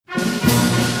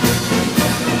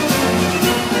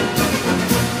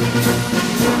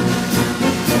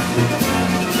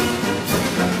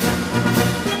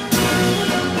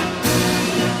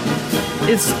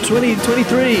It's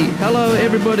 2023. Hello,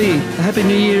 everybody. Happy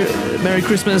New Year, Merry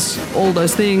Christmas, all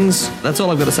those things. That's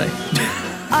all I've got to say.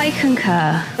 I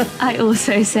concur. I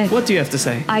also say... What do you have to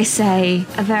say? I say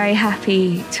a very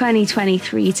happy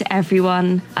 2023 to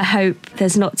everyone. I hope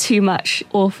there's not too much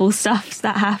awful stuff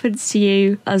that happens to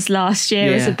you, as last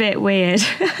year was a bit weird.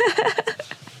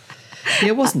 Yeah,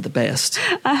 it wasn't the best.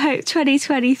 I hope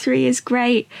 2023 is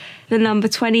great. The number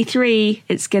 23,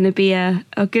 it's going to be a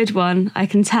good one, I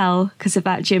can tell, because of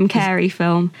that Jim Carrey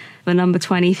film, the number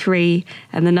 23,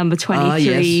 and the number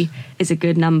 23 is a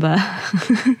good number.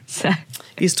 So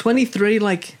is 23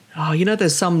 like... Oh, you know,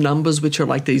 there's some numbers which are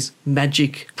like these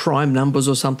magic prime numbers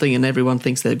or something, and everyone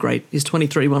thinks they're great. Is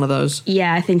 23 one of those?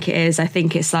 Yeah, I think it is. I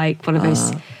think it's like one of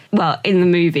those... Well, in the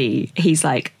movie, he's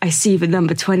like, I see the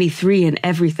number 23 in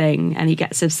everything, and he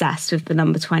gets obsessed with the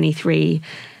number 23,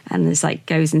 and it's like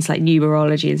goes into like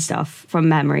numerology and stuff from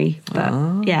memory.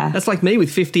 But yeah. That's like me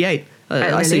with 58. Really?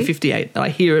 I see 58. I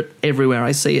hear it everywhere.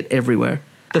 I see it everywhere.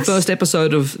 The first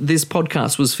episode of this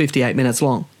podcast was 58 minutes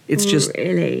long. It's just...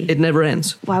 Really? It never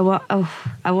ends. Why?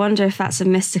 I wonder if that's a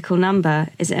mystical number.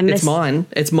 Is it a It's mine.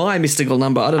 It's my mystical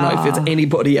number. I don't know if it's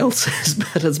anybody else's,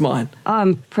 but it's mine.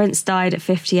 Prince died at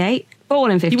 58. Born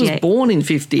in 58. He was born in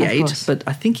 58, but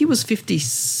I think he was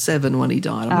 57 when he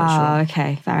died. I'm not sure. Oh,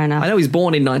 okay. Fair enough. I know he's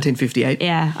born in 1958.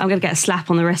 Yeah, I'm going to get a slap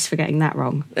on the wrist for getting that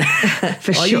wrong.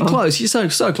 For sure. You're close. You're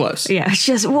so close. Yeah, it's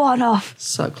just one off.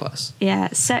 So close. Yeah.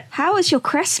 So how was your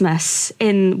Christmas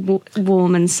in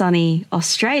warm and sunny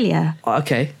Australia?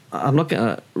 Okay. I'm not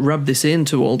going to rub this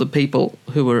into all the people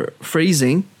who were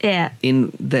freezing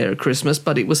in their Christmas,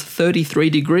 but it was 33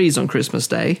 degrees on Christmas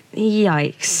Day.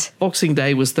 Yikes. Boxing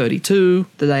Day was 32.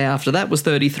 The day after that was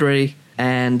 33.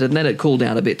 And then it cooled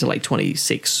down a bit to like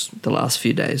 26 the last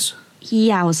few days.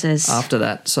 Yowzers. After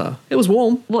that, so it was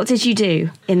warm. What did you do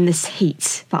in this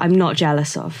heat that I'm not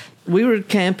jealous of? We were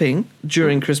camping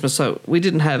during Christmas, so we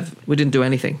didn't do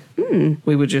anything.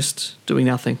 We were just doing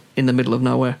nothing in the middle of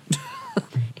nowhere.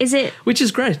 Is it... Which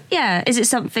is great. Yeah. Is it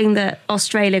something that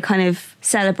Australia kind of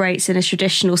celebrates in a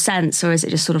traditional sense, or is it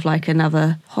just sort of like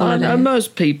another holiday? I know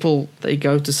most people, they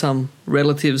go to some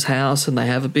relative's house and they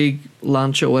have a big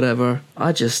lunch or whatever.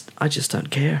 I just don't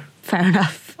care. Fair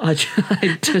enough. I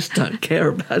just don't care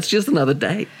about it. It's just another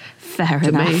day. Fair to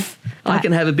enough. Me. I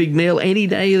can have a big meal any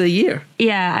day of the year.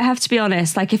 Yeah, I have to be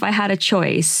honest. Like, if I had a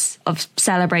choice of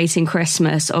celebrating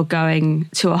Christmas or going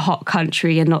to a hot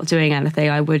country and not doing anything,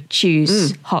 I would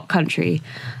choose hot country.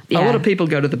 Yeah. A lot of people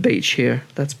go to the beach here.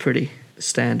 That's pretty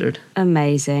standard.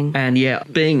 Amazing. And yeah,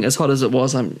 being as hot as it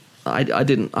was, I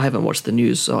haven't watched the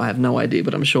news, so I have no idea,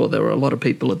 but I'm sure there were a lot of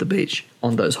people at the beach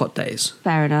on those hot days.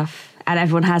 Fair enough. And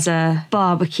everyone has a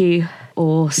barbecue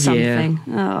or something.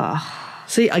 Yeah. Oh.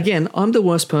 See, again, I'm the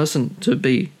worst person to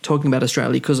be talking about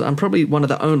Australia because I'm probably one of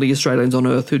the only Australians on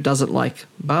earth who doesn't like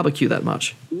barbecue that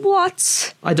much.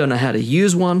 What? I don't know how to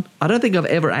use one. I don't think I've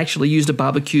ever actually used a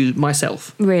barbecue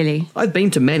myself. Really? I've been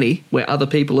to many where other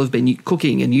people have been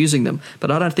cooking and using them,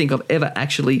 but I don't think I've ever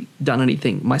actually done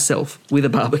anything myself with a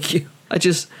barbecue.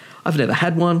 I've never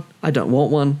had one. I don't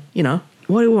want one, you know.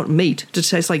 Why do I want meat to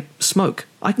taste like smoke?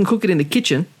 I can cook it in the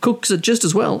kitchen, cooks it just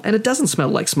as well, and it doesn't smell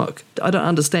like smoke. I don't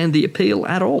understand the appeal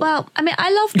at all. Well, I mean,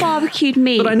 I love barbecued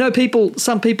meat. But I know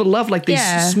some people love like these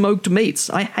smoked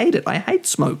meats. I hate it. I hate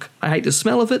smoke. I hate the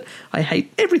smell of it. I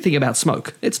hate everything about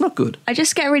smoke. It's not good. I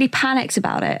just get really panicked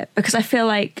about it because I feel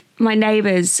like my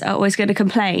neighbours are always going to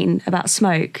complain about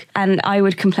smoke, and I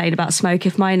would complain about smoke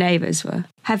if my neighbours were.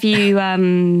 Have you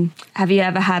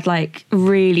ever had like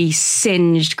really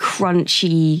singed,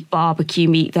 crunchy barbecue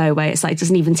meat though, where it's like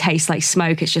doesn't even taste like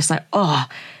smoke? It's just like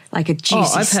like a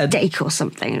juicy steak or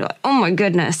something. You're like, oh my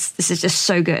goodness, this is just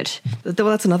so good. Well,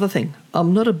 that's another thing.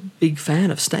 I'm not a big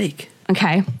fan of steak.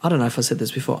 Okay. I don't know if I said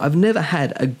this before. I've never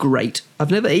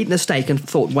eaten a steak and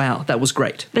thought, wow, that was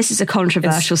great. This is a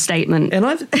controversial statement. And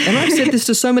I've said this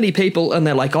to so many people and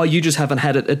they're like, oh, you just haven't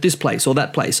had it at this place or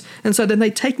that place. And so then they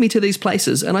take me to these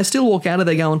places and I still walk out of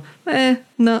there going,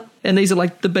 no. And these are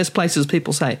like the best places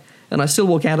people say. And I still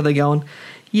walk out of there going,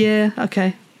 yeah,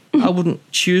 okay. I wouldn't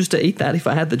choose to eat that if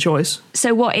I had the choice.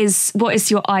 So what is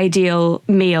your ideal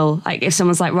meal? Like if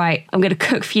someone's like, right, I'm going to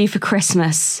cook for you for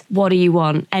Christmas. What do you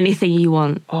want? Anything you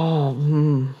want?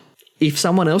 If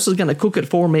someone else is going to cook it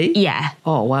for me? Yeah.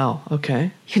 Oh, wow. Okay.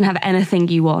 You can have anything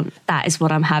you want. That is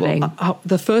what I'm having. Well,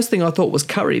 the first thing I thought was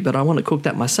curry, but I want to cook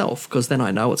that myself because then I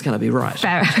know it's going to be right.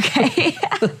 Fair. Okay.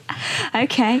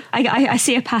 Okay. I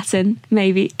see a pattern,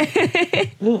 maybe.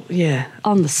 Well, yeah.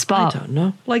 On the spot. I don't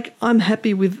know. Like, I'm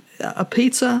happy with a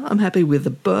pizza. I'm happy with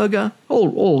a burger.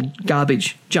 All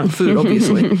garbage, junk food,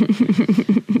 obviously.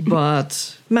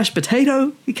 But mashed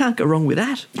potato, you can't go wrong with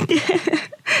that.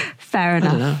 Fair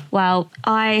don't know. enough. Well,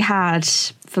 I had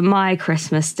for my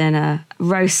Christmas dinner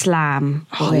roast lamb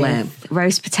with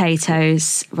roast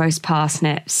potatoes, roast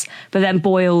parsnips, but then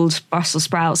boiled Brussels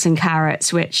sprouts and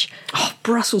carrots, which... Oh,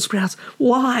 Brussels sprouts.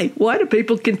 Why? Why do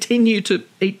people continue to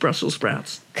eat Brussels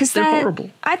sprouts? Because they're horrible.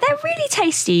 They're really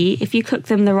tasty if you cook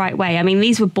them the right way. I mean,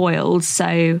 these were boiled,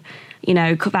 so... You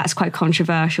know, that's quite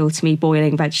controversial to me,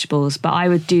 boiling vegetables, but I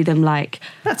would do them like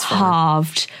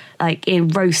halved, like in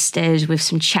roasted with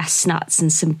some chestnuts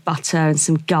and some butter and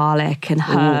some garlic and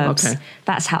herbs. Ooh, okay.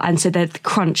 That's how, and so they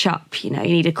crunch up, you know,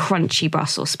 you need a crunchy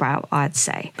Brussels sprout, I'd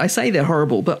say. I say they're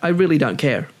horrible, but I really don't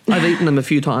care. I've eaten them a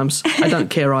few times. I don't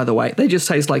care either way. They just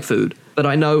taste like food. But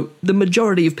I know the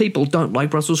majority of people don't like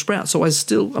Brussels sprouts, so I'm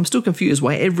still confused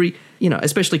why every, you know,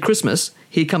 especially Christmas,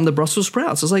 here come the Brussels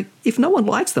sprouts. It's like, if no one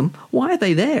likes them, why are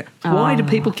they there? Why do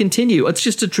people continue? It's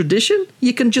just a tradition.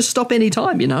 You can just stop any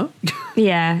time, you know?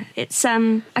 Yeah, it's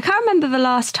I can't remember the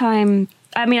last time.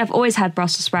 I mean, I've always had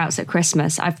Brussels sprouts at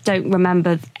Christmas. I don't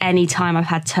remember any time I've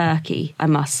had turkey, I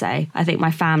must say. I think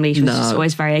my family was just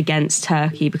always very against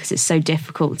turkey because it's so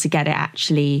difficult to get it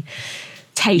actually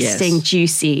tasting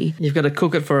juicy. You've got to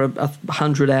cook it for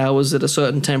 100 hours at a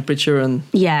certain temperature, and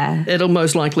it'll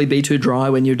most likely be too dry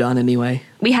when you're done anyway.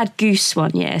 We had goose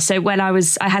one year. So when I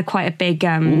had quite a big...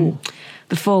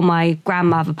 Before my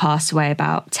grandmother passed away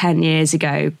about 10 years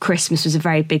ago, Christmas was a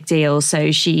very big deal.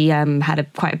 So she had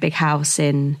quite a big house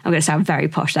I'm going to sound very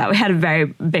posh now. We had a very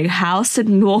big house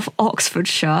in North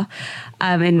Oxfordshire,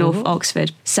 in North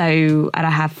Oxford. So, and I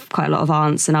have quite a lot of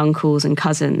aunts and uncles and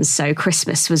cousins. So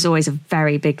Christmas was always a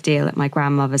very big deal at my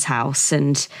grandmother's house.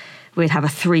 And we'd have a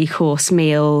 3-course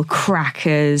meal,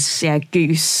 crackers,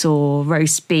 goose or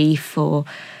roast beef or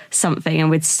something, and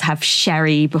we'd have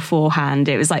sherry beforehand.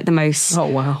 It was like the most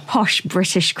posh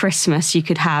British Christmas you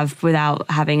could have without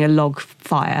having a log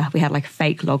fire. We had like a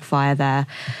fake log fire there.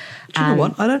 Do you know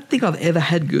what? I don't think I've ever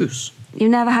had goose.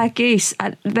 You've never had goose?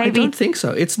 I don't think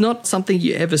so. It's not something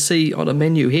you ever see on a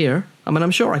menu here. I mean,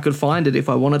 I'm sure I could find it if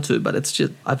I wanted to, but it's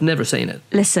just, I've never seen it.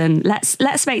 Listen, let's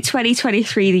make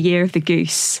 2023 the year of the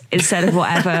goose instead of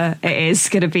whatever it is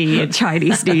going to be in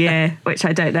Chinese New Year, which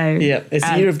I don't know. Yeah, it's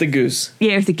Year of the Goose.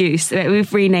 Year of the Goose.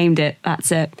 We've renamed it.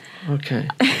 That's it. Okay.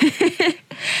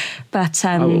 But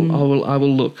I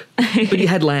will look. But you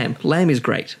had lamb. Lamb is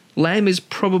great. Lamb is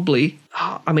probably,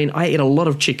 I mean, I eat a lot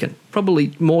of chicken,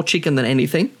 probably more chicken than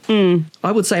anything.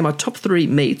 I would say my top 3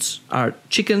 meats are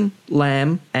chicken,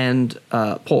 lamb, and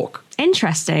pork.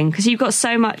 Interesting, because you've got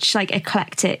so much like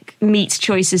eclectic meat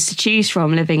choices to choose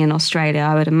from living in Australia,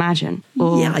 I would imagine.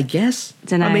 Or, yeah, I guess.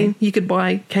 Dunno. I mean, you could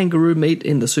buy kangaroo meat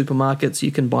in the supermarkets.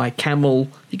 You can buy camel.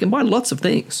 You can buy lots of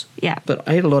things. Yeah. But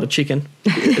I eat a lot of chicken.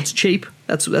 It's cheap.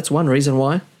 That's one reason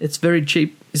why. It's very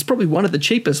cheap. It's probably one of the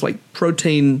cheapest like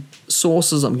protein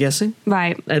sources, I'm guessing.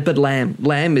 Right. But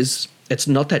lamb is, it's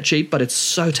not that cheap, but it's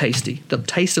so tasty. The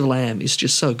taste of lamb is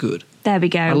just so good. There we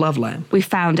go. I love lamb. We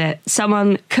found it.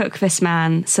 Someone cook this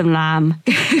man some lamb.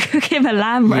 Cook him a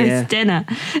lamb roast dinner.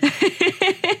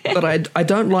 But I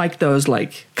don't like those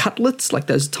like cutlets, like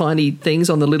those tiny things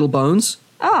on the little bones.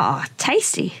 Oh,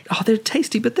 tasty. Oh, they're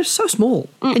tasty, but they're so small.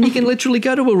 And you can literally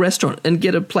go to a restaurant and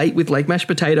get a plate with like mashed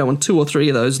potato and 2 or 3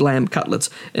 of those lamb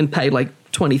cutlets and pay like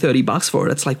 $20-$30 for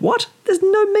it. It's like, what? There's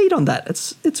no meat on that.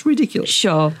 It's ridiculous.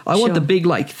 Sure. I want the big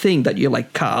like thing that you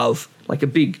like carve, like a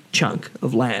big chunk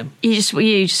of lamb. You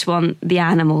just want the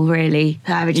animal, really.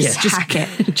 I would just hack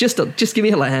it. just give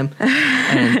me a lamb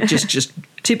and just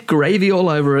tip gravy all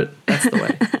over it. That's the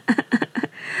way.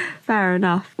 Fair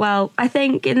enough. Well, I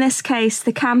think in this case,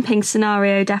 the camping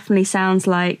scenario definitely sounds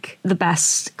like the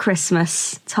best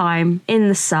Christmas time in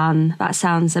the sun. That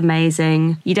sounds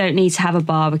amazing. You don't need to have a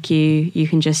barbecue. You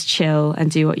can just chill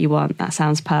and do what you want. That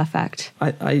sounds perfect.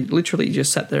 I literally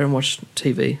just sat there and watched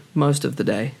TV most of the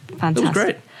day. Fantastic. It was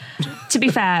great. To be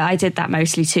fair, I did that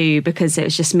mostly too because it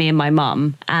was just me and my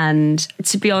mum. And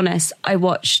to be honest, I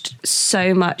watched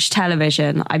so much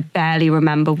television, I barely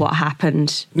remember what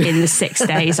happened in the 6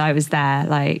 days I was there.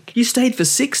 Like, you stayed for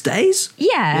 6 days?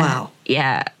 Yeah. Wow.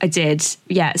 Yeah, I did.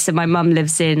 Yeah, so my mum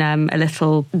lives in a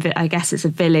little, I guess it's a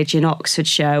village in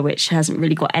Oxfordshire, which hasn't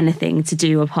really got anything to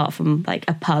do apart from like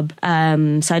a pub.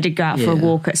 So I did go out for a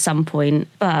walk at some point,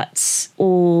 but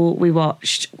all we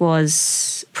watched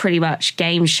was pretty much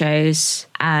game shows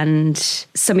and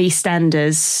some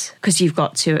EastEnders, because you've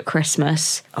got to at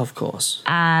Christmas. Of course.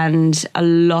 And a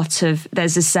lot of,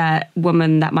 there's this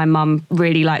woman that my mum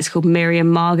really likes called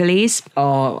Miriam Margolyes.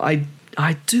 Oh,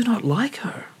 I do not like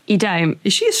her. You don't?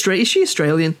 Is she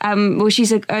Australian? Well,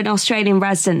 she's an Australian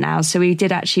resident now, so we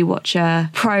did actually watch a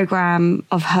program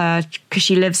of her because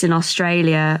she lives in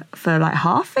Australia for like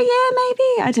half a year,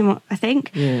 maybe. I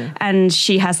think. Yeah. And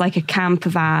she has like a camper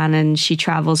van, and she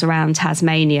travels around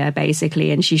Tasmania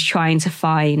basically, and she's trying to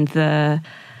find the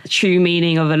true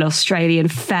meaning of an Australian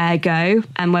fair go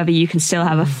and whether you can still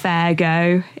have a fair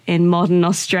go in modern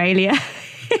Australia.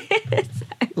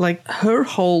 Like, her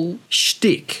whole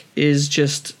shtick is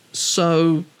just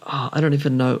so... I don't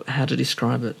even know how to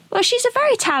describe it. Well, she's a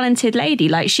very talented lady.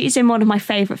 Like, she's in one of my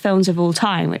favourite films of all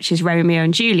time, which is Romeo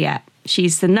and Juliet.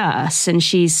 She's the nurse, and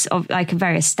she's like a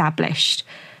very established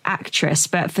actress.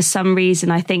 But for some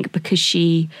reason, I think because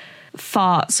she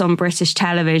farts on British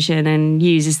television and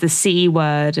uses the C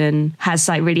word and has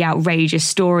like really outrageous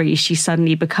stories, she's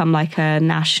suddenly become like a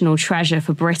national treasure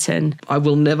for Britain. I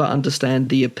will never understand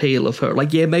the appeal of her.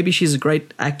 Like, yeah, maybe she's a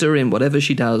great actor in whatever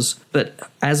she does, but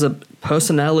as a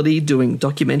personality doing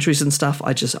documentaries and stuff,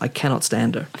 I cannot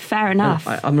stand her. Fair enough.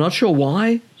 I'm not sure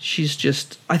why. She's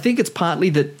just... I think it's partly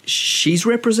that she's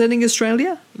representing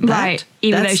Australia. Right.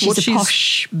 Even though she's a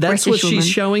posh That's British what woman. she's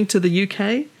showing to the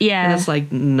UK. Yeah. And it's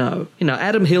like, no. You know,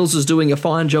 Adam Hills is doing a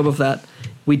fine job of that.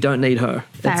 We don't need her.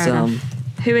 Fair enough.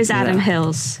 Who is Adam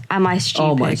Hills? Am I stupid?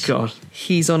 Oh my God.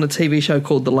 He's on a TV show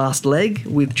called The Last Leg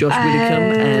with Josh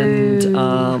Widdicombe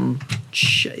and...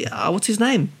 what's his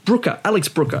name? Alex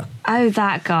Brooker. Oh,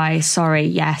 that guy. Sorry.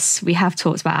 Yes, we have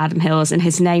talked about Adam Hills, and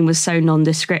his name was so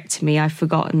nondescript to me. I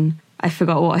forgot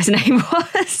what his name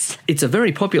was. It's a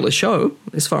very popular show,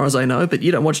 as far as I know, but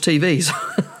you don't watch TV. So.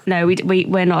 No,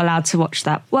 we're not allowed to watch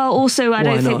that. Well, also, I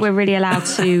don't think we're really allowed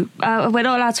to. We're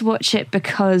not allowed to watch it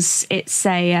because it's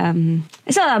a.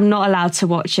 It's not that I'm not allowed to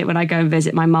watch it when I go and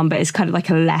visit my mum, but it's kind of like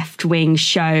a left-wing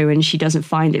show, and she doesn't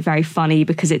find it very funny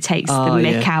because it takes the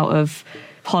mick out of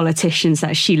politicians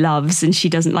that she loves, and she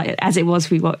doesn't like it. As it was,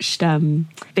 we watched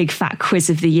Big Fat Quiz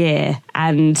of the Year,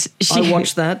 and I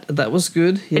watched that was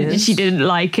good. Yes. She didn't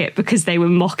like it because they were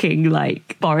mocking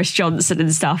like Boris Johnson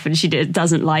and stuff, and she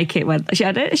doesn't like it when she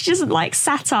doesn't like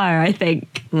satire. I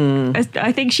think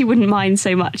I think she wouldn't mind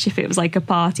so much if it was like a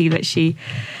party that she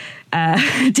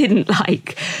didn't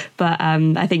like, but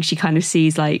I think she kind of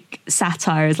sees like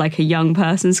satire as like a young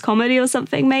person's comedy or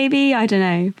something, maybe. I don't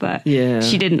know, but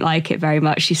she didn't like it very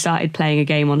much. She started playing a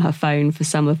game on her phone for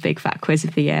some of Big Fat Quiz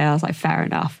of the Year. I was like, fair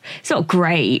enough. It's not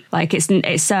great. Like, it's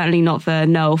certainly not the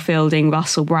Noel Fielding,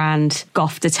 Russell Brand,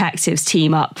 Goth Detectives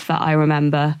team up that I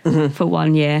remember for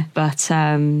 1 year, but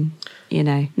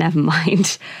never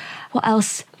mind. What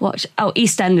else?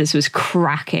 EastEnders was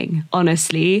cracking.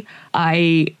 Honestly,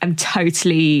 I am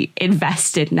totally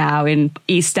invested now in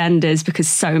EastEnders because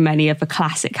so many of the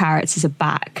classic characters are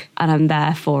back, and I'm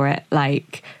there for it.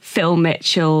 Like, Phil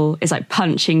Mitchell is like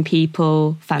punching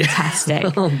people, fantastic.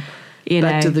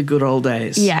 Back to the good old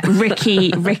days. Yeah,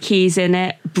 Ricky's in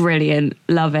it, brilliant,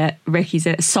 love it. Ricky's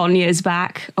in it. Sonia's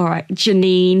back. All right,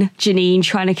 Janine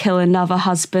trying to kill another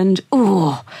husband.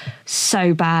 Oh,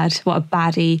 so bad. What a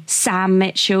baddie. Sam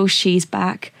Mitchell, she's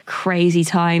back. Crazy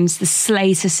times. The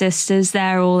Slater sisters,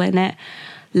 they're all in it.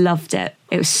 Loved it.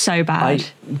 It was so bad.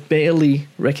 I barely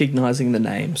recognising the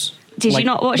names. Did you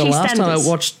not watch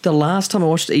EastEnders? The last time I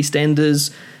watched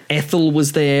EastEnders, Ethel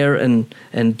was there and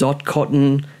Dot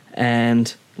Cotton.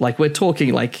 And like, we're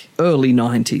talking like early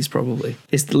 90s probably.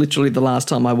 It's literally the last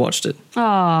time I watched it. Oh,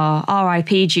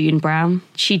 R.I.P. June Brown.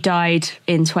 She died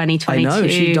in 2022. I know,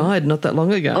 she died not that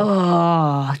long ago.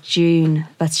 Oh, June.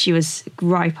 But she was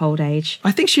ripe old age.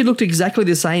 I think she looked exactly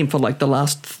the same for like the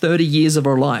last 30 years of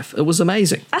her life. It was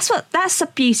amazing. That's the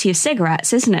beauty of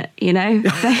cigarettes, isn't it? You know,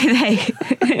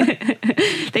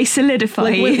 they solidify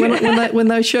like when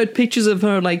they showed pictures of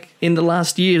her like in the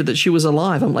last year that she was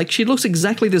alive, I'm like, she looks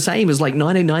exactly the same as like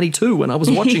 1992 when I was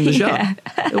watching the show.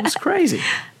 It was crazy.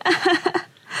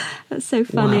 That's so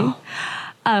funny.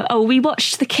 Wow. We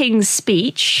watched The King's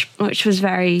Speech, which was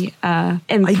very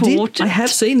important. I have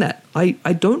seen that.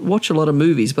 I don't watch a lot of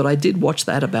movies, but I did watch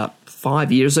that about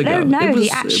 5 years ago. No, the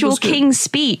actual King's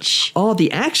Speech. Oh,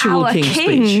 the actual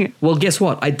King's Speech. Well, guess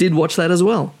what? I did watch that as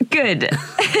well. Good.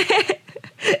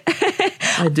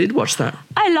 I did watch that.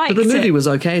 I liked it. But the movie was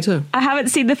okay too. I haven't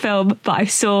seen the film, but I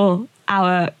saw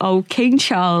our old King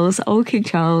Charles,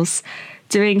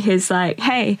 doing his like,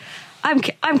 hey,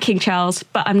 I'm King Charles,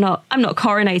 but I'm not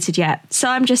coronated yet. So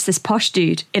I'm just this posh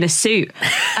dude in a suit.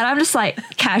 And I'm just like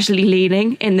casually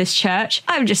leaning in this church.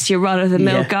 I'm just your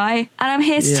run-of-the-mill guy. And I'm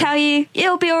here to tell you,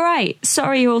 it'll be all right.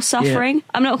 Sorry you're all suffering. Yeah.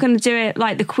 I'm not going to do it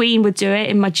like the Queen would do it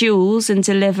in my jewels and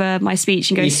deliver my speech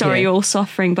and go, sorry you're all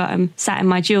suffering, but I'm sat in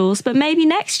my jewels. But maybe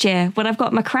next year when I've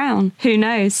got my crown, who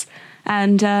knows?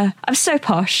 And I'm so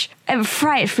posh. and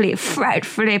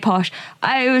frightfully posh.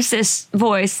 I use this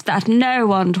voice that no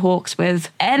one talks with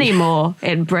anymore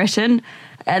in Britain.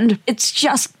 And it's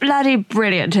just bloody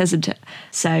brilliant, isn't it?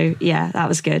 So, yeah, that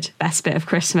was good. Best bit of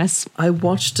Christmas. I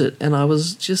watched it and I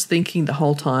was just thinking the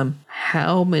whole time,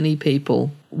 how many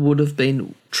people would have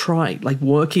been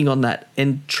working on that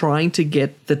and trying to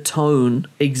get the tone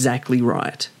exactly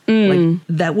right. Like,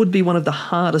 that would be one of the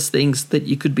hardest things that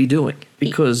you could be doing,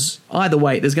 because either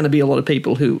way, there's going to be a lot of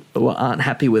people who aren't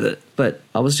happy with it. But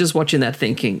I was just watching that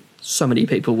thinking, so many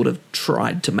people would have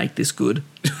tried to make this good.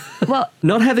 Well,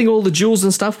 not having all the jewels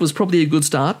and stuff was probably a good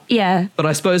start. Yeah. But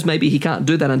I suppose maybe he can't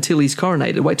do that until he's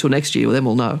coronated. Wait till next year, then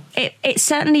we'll know. It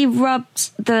certainly rubbed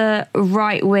the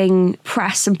right-wing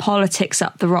press and politics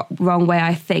up the wrong way,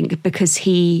 I think, because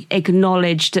he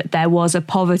acknowledged that there was a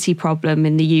poverty problem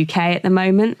in the UK at the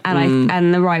moment.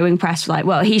 And the right-wing press were like,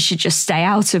 well, he should just stay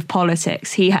out of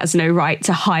politics. He has no right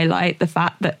to highlight the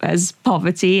fact that there's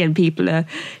poverty and people are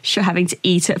having to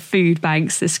eat at food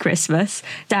banks this Christmas.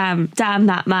 Damn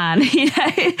that man. You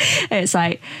know, it's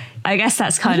like, I guess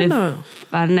that's I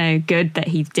don't know, good that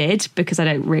he did, because I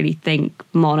don't really think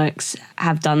monarchs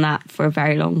have done that for a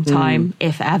very long time,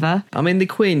 if ever. I mean, the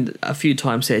Queen a few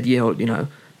times said, yeah, you know,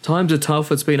 times are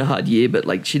tough, it's been a hard year, but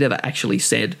like she never actually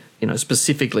said, you know,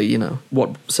 specifically, you know,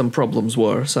 what some problems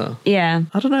were. So yeah,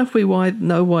 I don't know if we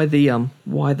know why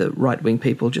the right-wing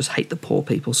people just hate the poor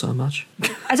people so much.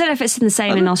 I don't know if it's the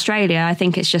same in Australia. I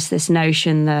think it's just this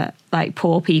notion that like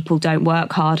poor people don't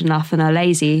work hard enough and are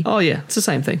lazy. Oh yeah, it's the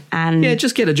same thing. And yeah,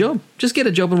 just get a job. Just get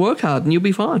a job and work hard and you'll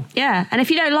be fine. Yeah, and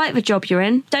if you don't like the job you're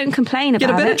in, don't complain about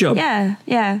it. Get a better job.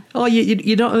 Yeah. Oh,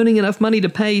 you're not earning enough money to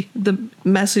pay the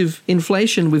massive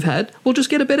inflation we've had. Well,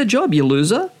 just get a better job, you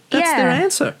loser. That's their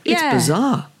answer. It's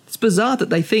bizarre. It's bizarre that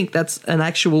they think that's an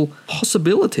actual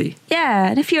possibility. Yeah,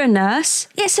 and if you're a nurse,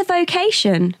 it's a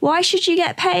vocation. Why should you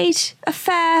get paid a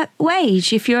fair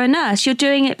wage if you're a nurse? You're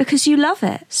doing it because you love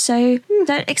it. So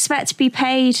don't expect to be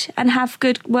paid and have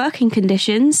good working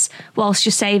conditions whilst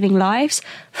you're saving lives.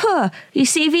 You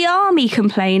see the army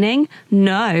complaining?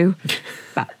 No.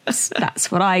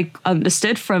 That's what I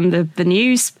understood from the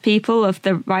news people of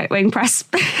the right-wing press.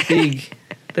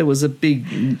 There is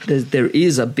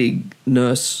a big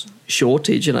nurse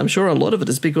shortage, and I'm sure a lot of it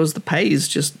is because the pay is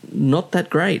just not that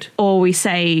great. Or we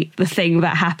say the thing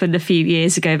that happened a few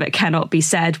years ago that cannot be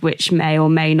said, which may or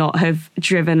may not have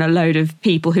driven a load of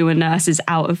people who were nurses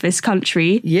out of this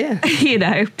country. Yeah. You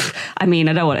know, I mean,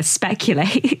 I don't want to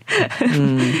speculate.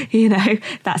 You know,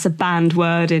 that's a banned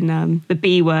word in the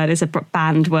B word is a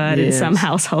banned word in some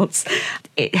households.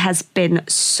 It has been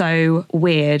so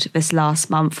weird this last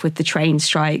month with the train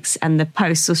strikes and the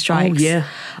postal strikes. Oh, yeah.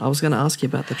 I was going to ask you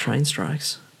about the train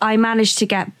strikes. I managed to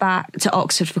get back to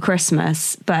Oxford for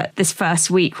Christmas, but this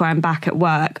first week where I'm back at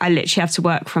work, I literally have to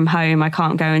work from home. I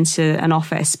can't go into an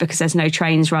office because there's no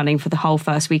trains running for the whole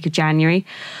first week of January.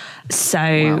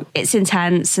 So It's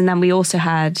intense. And then we also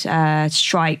had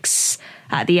strikes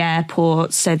at the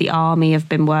airport. So the army have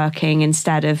been working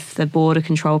instead of the border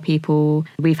control people.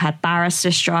 We've had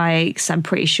barrister strikes, I'm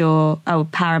pretty sure.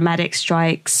 Paramedic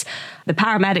strikes. The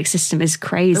paramedic system is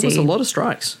crazy. There was a lot of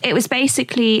strikes. It was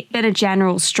basically been a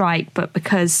general strike, but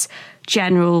because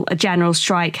a general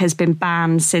strike has been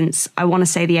banned since, I want to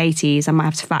say the 80s, I might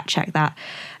have to fact check that,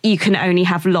 you can only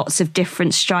have lots of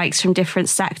different strikes from different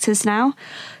sectors now.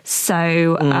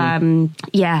 So,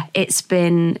 it's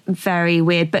been very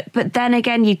weird. But then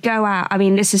again, you go out, I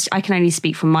mean, I can only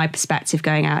speak from my perspective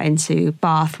going out into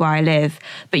Bath where I live,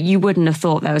 but you wouldn't have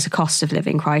thought there was a cost of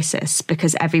living crisis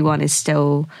because everyone is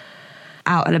still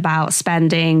out and about,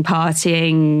 spending,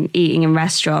 partying, eating in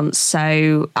restaurants.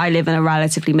 So I live in a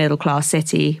relatively middle-class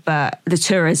city, but the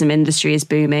tourism industry is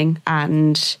booming.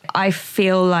 And I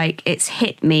feel like it's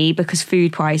hit me because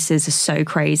food prices are so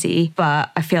crazy. But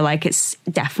I feel like it's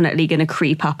definitely going to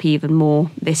creep up even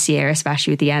more this year,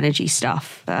 especially with the energy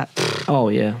stuff. But oh,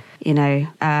 yeah. You know,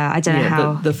 I don't know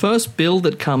how. The first bill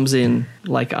that comes in,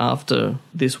 like after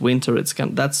this winter,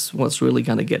 that's what's really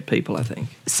going to get people, I think.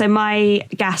 So my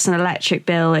gas and electric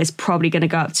bill is probably going to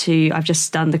go up to, I've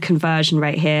just done the conversion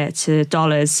rate here to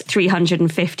dollars,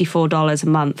 $354 a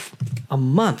month. A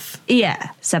month?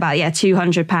 Yeah. So about,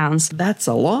 £200. That's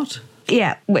a lot.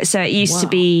 Yeah. So it used to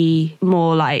be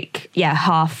more like,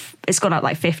 half. It's gone up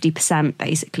like 50%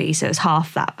 basically. So it's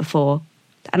half that before.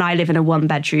 And I live in a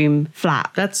one-bedroom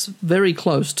flat. That's very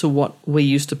close to what we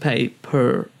used to pay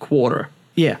per quarter.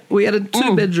 Yeah, we had a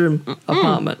two-bedroom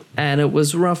apartment, and it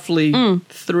was roughly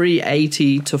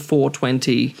 $380 to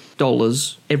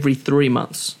 $420 every 3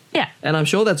 months. Yeah. And I'm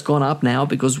sure that's gone up now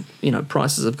because,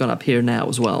 prices have gone up here now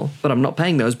as well. But I'm not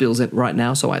paying those bills right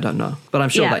now, so I don't know. But I'm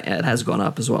sure that it has gone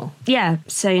up as well. Yeah.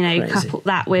 So, you couple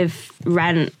that with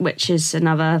rent, which is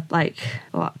another,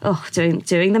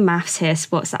 doing the maths here.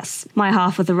 What's that? My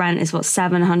half of the rent is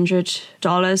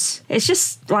 $700. It's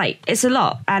just it's a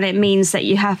lot. And it means that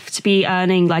you have to be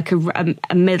earning like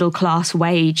a middle class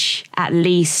wage at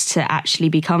least to actually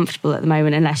be comfortable at the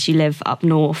moment, unless you live up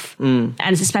north. And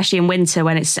it's especially in winter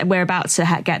when we're about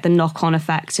to get the knock-on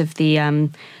effect of the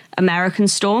American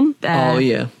storm.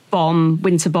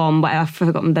 Winter bomb, I've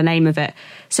forgotten the name of it.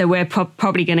 So we're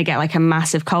probably going to get like a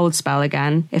massive cold spell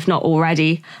again, if not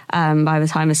already, by the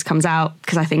time this comes out,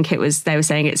 because I think they were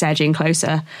saying it's edging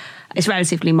closer. It's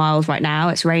relatively mild right now.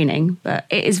 It's raining, but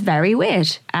it is very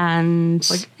weird. And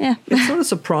it's not a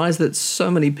surprise that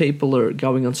so many people are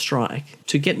going on strike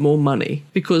to get more money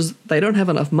because they don't have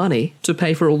enough money to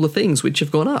pay for all the things which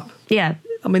have gone up. Yeah.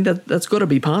 I mean, that's got to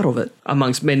be part of it,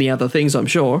 amongst many other things, I'm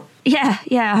sure. Yeah,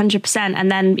 100%.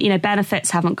 And then,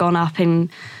 benefits haven't gone up in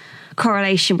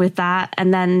correlation with that.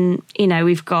 And then,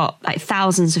 we've got like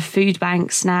thousands of food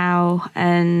banks now.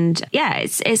 And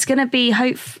it's going to be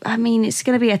it's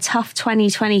going to be a tough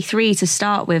 2023 to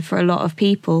start with for a lot of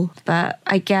people. But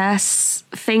I guess,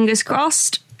 fingers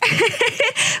crossed.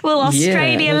 Will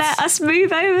Australia let us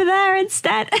move over there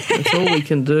instead? That's all we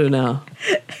can do now.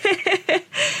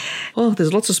 Well,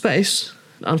 there's lots of space.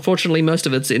 Unfortunately, most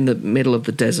of it's in the middle of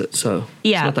the desert, so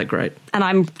it's not that great. And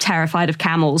I'm terrified of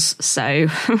camels, so...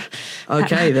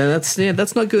 Okay, then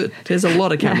that's not good. There's a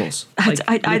lot of camels.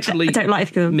 I don't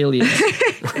like them. Millions.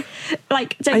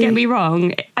 Don't get me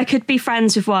wrong, I could be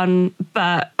friends with one,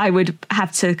 but I would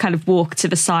have to kind of walk to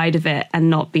the side of it and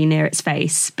not be near its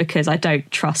face because I don't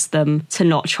trust them to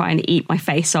not try and eat my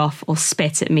face off or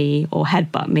spit at me or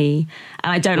headbutt me.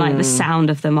 And I don't like the sound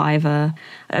of them either.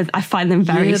 I find them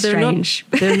very strange.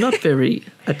 They're not very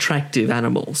attractive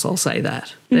animals, I'll say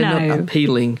that. They're not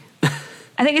appealing.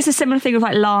 I think it's a similar thing with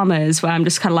like llamas where I'm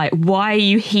just kind of like, why are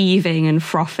you heaving and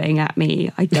frothing at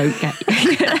me? I don't get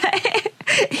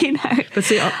you. But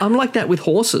see, I'm like that with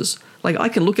horses. Like I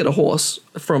can look at a horse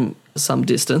from some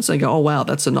distance and go, oh wow,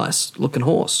 that's a nice looking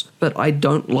horse. But I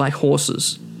don't like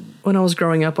horses. When I was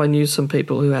growing up, I knew some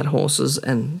people who had horses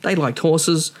and they liked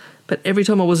horses. But every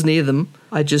time I was near them,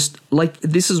 I just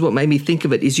this is what made me think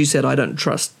of it is you said, I don't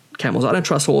trust camels. I don't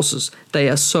trust horses. They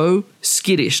are so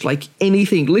skittish. Like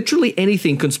anything, literally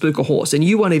anything can spook a horse and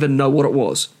you won't even know what it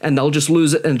was. And they'll just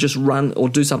lose it and just run or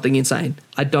do something insane.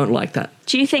 I don't like that.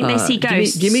 Do you think they see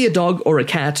ghosts? Give me a dog or a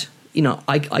cat.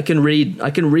 I can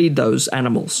read those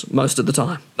animals most of the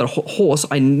time. But a horse,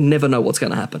 I never know what's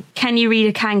going to happen. Can you read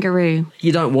a kangaroo?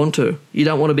 You don't want to. You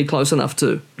don't want to be close enough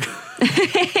to.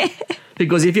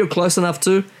 Because if you're close enough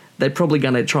to, they're probably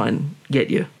going to try and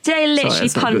get you. Do they literally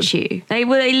punch you? They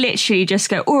literally just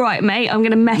go, all right, mate, I'm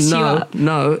going to mess you up?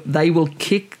 No, they will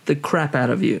kick the crap out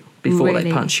of you before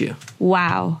they punch you.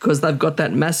 Wow. Because they've got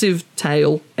that massive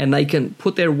tail and they can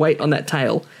put their weight on that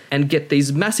tail and get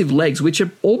these massive legs, which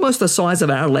are almost the size of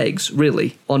our legs,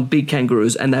 really, on big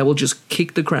kangaroos, and they will just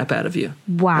kick the crap out of you.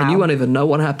 Wow. And you won't even know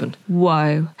what happened.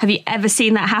 Whoa. Have you ever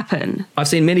seen that happen? I've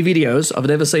seen many videos. I've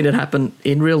never seen it happen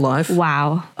in real life.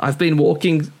 Wow. I've been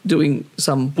doing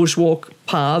some bushwalk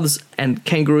paths, and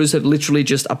kangaroos have literally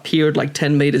just appeared like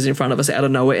 10 meters in front of us out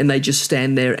of nowhere, and they just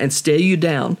stand there and stare you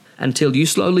down until you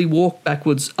slowly walk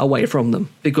backwards away from them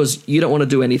because you don't want to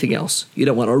do anything else. You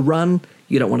don't want to run.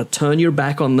 You don't want to turn your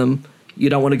back on them. You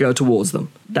don't want to go towards them.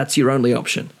 That's your only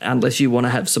option, unless you want to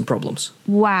have some problems.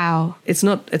 Wow. It's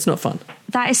not fun.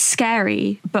 That is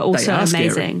scary, but also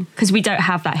amazing. Because we don't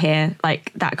have that here,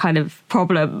 like that kind of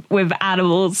problem with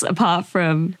animals apart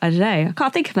from, I don't know, I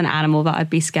can't think of an animal that I'd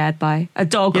be scared by. A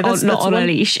dog not on a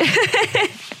leash.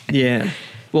 Yeah.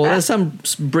 Well, there's some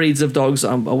breeds of dogs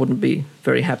I wouldn't be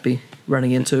very happy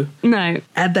running into. No.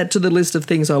 Add that to the list of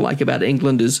things I like about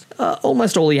England is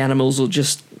almost all the animals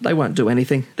they won't do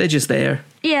anything. They're just there.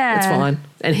 Yeah. It's fine.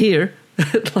 And here,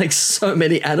 like so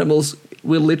many animals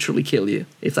will literally kill you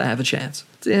if they have a chance.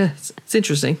 It's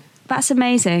interesting. That's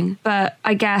amazing. But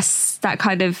I guess that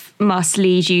kind of must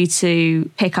lead you to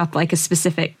pick up like a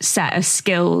specific set of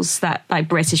skills that like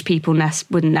British people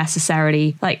wouldn't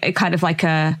necessarily, like a kind of like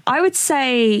I would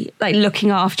say like looking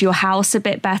after your house a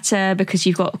bit better because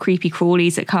you've got creepy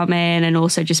crawlies that come in, and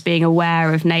also just being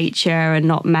aware of nature and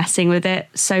not messing with it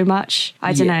so much.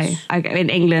 I don't know. In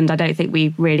England, I don't think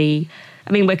we really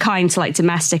I mean, we're kind to like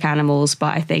domestic animals,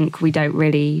 but I think we don't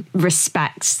really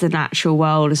respect the natural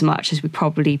world as much as we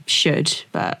probably should.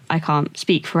 But I can't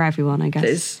speak for everyone, I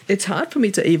guess. It's hard for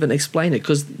me to even explain it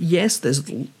because, yes, there's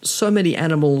so many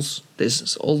animals.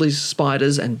 There's all these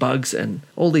spiders and bugs and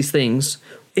all these things.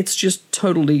 It's just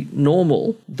totally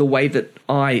normal the way that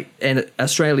I and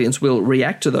Australians will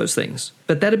react to those things.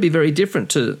 But that'd be very different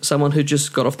to someone who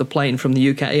just got off the plane from the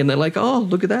UK and they're like, oh,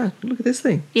 look at that. Look at this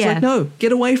thing. Yeah. It's like, no,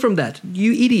 get away from that.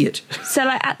 You idiot. So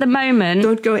like at the moment...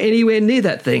 Don't go anywhere near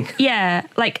that thing. Yeah,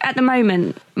 like at the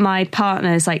moment, my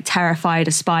partner's like terrified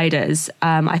of spiders.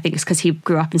 I think it's because he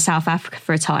grew up in South Africa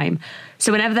for a time.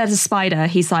 So whenever there's a spider,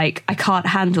 he's like, I can't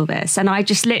handle this. And I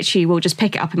just literally will just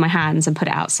pick it up in my hands and put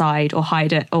it outside or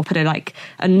hide it or put it like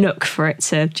a nook for it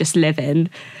to just live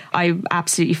in. I'm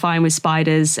absolutely fine with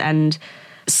spiders and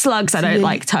slugs I don't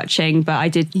like touching, but I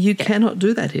did... You cannot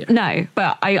do that here. No,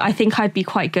 but I think I'd be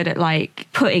quite good at like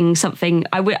putting something...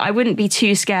 I wouldn't be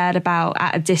too scared about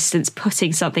at a distance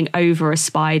putting something over a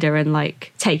spider and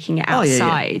like taking it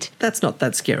outside. Yeah. That's not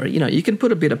that scary. You know, you can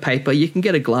put a bit of paper, you can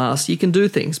get a glass, you can do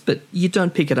things, but you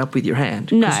don't pick it up with your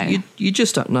hand. No. You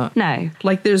just don't know. No.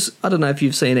 Like there's... I don't know if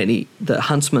you've seen the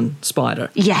huntsman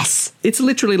spider. Yes. It's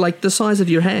literally like the size of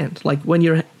your hand, like when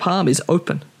your palm is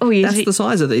open. That's the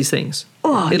size of these things.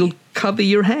 Oh, it'll cover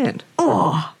your hand.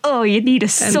 Oh, you'd need a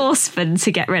saucepan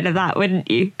to get rid of that,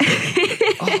 wouldn't you?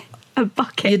 A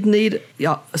bucket. You'd need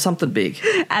something big.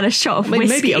 And a shot of whiskey.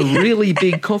 Maybe a really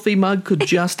big coffee mug could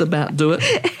just about do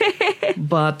it.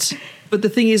 But the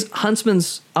thing is,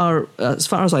 huntsmans are, as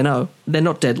far as I know, they're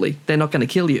not deadly. They're not going to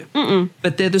kill you. Mm-mm.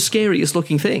 But they're the scariest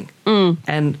looking thing.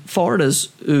 And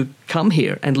foreigners who come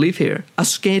here and live here are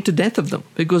scared to death of them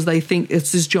because they think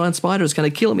it's this giant spider is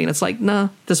going to kill me. And it's like, nah,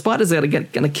 the spiders that are going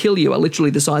to kill you are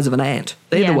literally the size of an ant.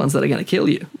 They're the ones that are going to kill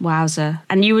you. Wowzer.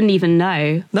 And you wouldn't even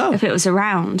know No. if it was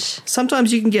around.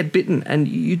 Sometimes you can get bitten and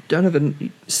you don't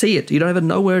even see it. You don't even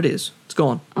know where it is. It's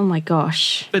gone. Oh my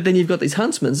gosh. But then you've got these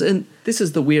huntsmen, and this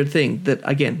is the weird thing that,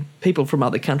 again, people from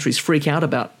other countries freak out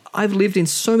about. I've lived in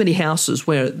so many houses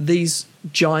where these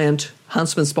giant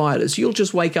huntsman spiders, you'll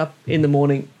just wake up in the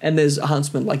morning and there's a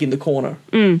huntsman like in the corner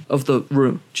of the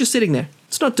room, just sitting there.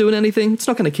 It's not doing anything. It's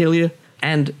not going to kill you.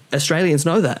 And Australians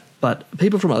know that. But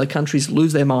people from other countries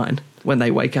lose their mind when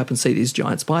they wake up and see these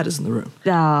giant spiders in the room.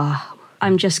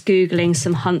 I'm just Googling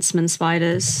some huntsman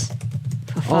spiders.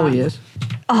 For fun. Oh, yes.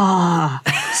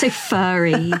 So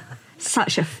furry.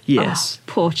 Such a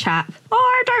poor chap. Oh,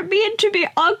 I don't mean to be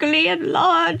ugly and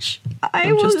large.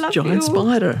 I'm just a giant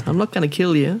spider. I'm not going to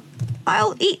kill you.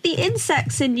 I'll eat the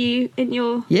insects in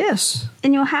your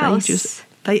house.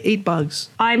 They eat bugs.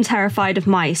 I'm terrified of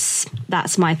mice.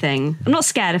 That's my thing. I'm not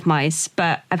scared of mice,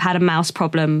 but I've had a mouse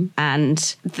problem and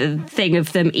the thing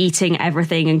of them eating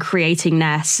everything and creating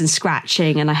nests and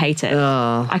scratching, and I hate it.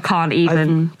 I can't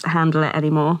even handle it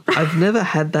anymore. I've never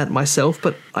had that myself,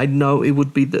 but I know it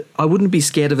would be I wouldn't be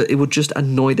scared of it. It would just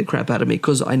annoy the crap out of me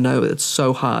because I know it's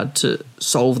so hard to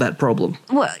solve that problem.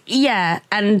 Well, yeah,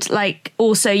 and like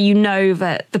also you know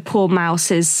that the poor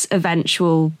mouse's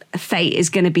eventual fate is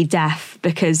going to be death,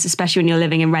 because especially when you're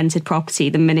living in rented property,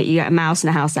 the minute you get a mouse in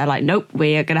a house, they're like, nope,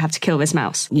 we are going to have to kill this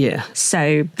mouse. Yeah.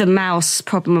 So the mouse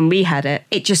problem when we had it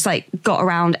just like got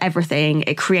around everything.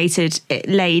 It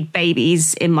laid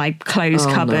babies in my clothes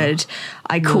cupboard. No.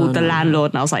 I called the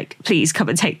landlord and I was like, please come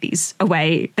and take these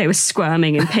away. They were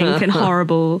squirming and pink and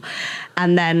horrible.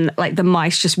 And then like the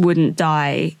mice just wouldn't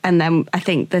die. And then I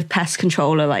think the pest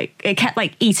controller, like it kept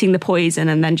like eating the poison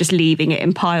and then just leaving it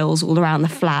in piles all around the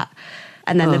flat.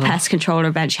 And then the pest controller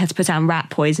eventually had to put down rat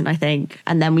poison, I think.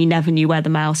 And then we never knew where the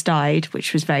mouse died,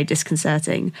 which was very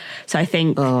disconcerting. So I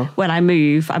think when I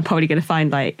move, I'm probably going to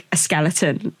find like a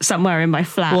skeleton somewhere in my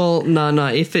flat. Well, no.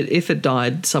 If it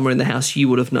died somewhere in the house, you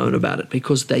would have known about it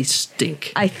because they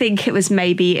stink. I think it was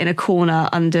maybe in a corner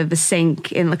under the sink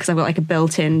because I've got like a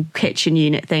built-in kitchen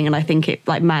unit thing. And I think it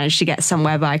like managed to get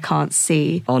somewhere but I can't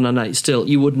see. Oh, no. Still,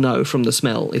 you would know from the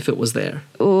smell if it was there.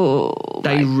 Oh,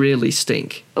 they really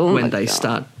stink when they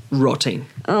start rotting.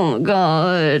 Oh,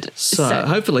 God. So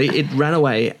hopefully it ran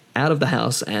away out of the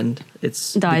house and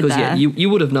it's died because, there. you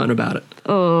would have known about it.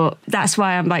 Oh, that's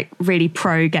why I'm like really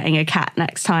pro getting a cat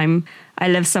next time I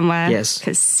live somewhere. Yes.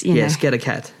 Because, yes, get a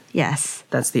cat. Yes.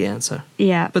 That's the answer.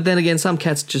 Yeah. But then again, some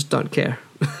cats just don't care.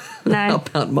 No.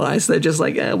 About mice. They're just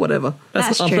like, whatever.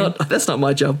 That's true. That's not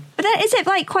my job. But then, is it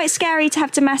like quite scary to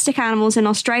have domestic animals in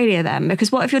Australia then?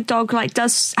 Because what if your dog like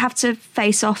does have to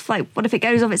face off, like what if it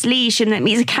goes off its leash and it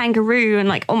meets a kangaroo and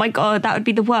like, oh my God, that would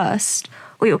be the worst.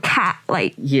 Or your cat,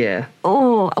 like... Yeah.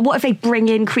 Oh, what if they bring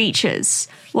in creatures?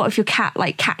 What if your cat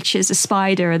like catches a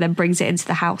spider and then brings it into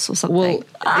the house or something? Well,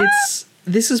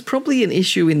 this is probably an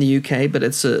issue in the UK, but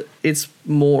it's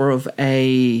more of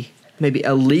maybe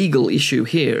a legal issue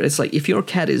here. It's like if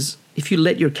you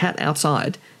let your cat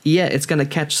outside, yeah, it's going to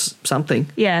catch something.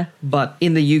 Yeah. But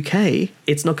in the UK,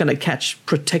 it's not going to catch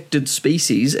protected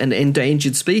species and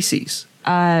endangered species.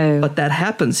 Oh. But that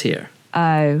happens here.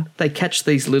 Oh. They catch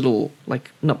these little, like,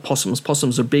 not possums.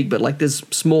 Possums are big, but like there's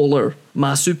smaller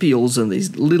marsupials and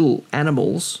these little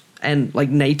animals and like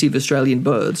native Australian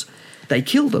birds. They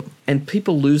kill them. And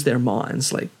people lose their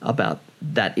minds, like, about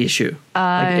that issue.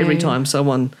 Like every time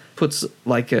someone puts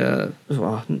like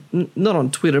not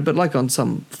on Twitter, but like on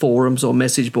some forums or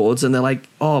message boards, and they're like,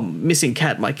 oh, missing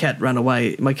cat, my cat ran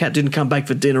away, my cat didn't come back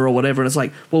for dinner or whatever. And it's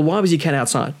like, well, why was your cat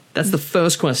outside? That's the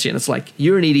first question. It's like,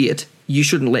 you're an idiot. You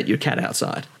shouldn't let your cat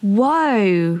outside.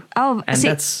 Whoa. Oh, and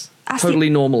that's totally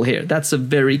normal here. That's a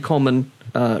very common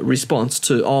response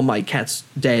to, oh, my cat's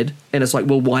dead. And it's like,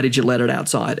 well, why did you let it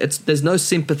outside? There's no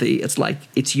sympathy. It's like,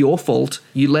 it's your fault.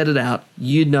 You let it out.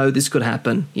 You know this could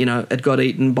happen. You know, it got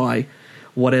eaten by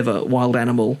whatever wild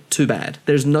animal. Too bad.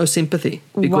 There's no sympathy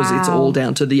because it's all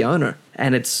down to the owner.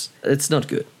 And it's not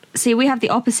good. See, we have the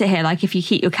opposite here. Like, if you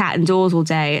keep your cat indoors all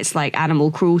day, it's like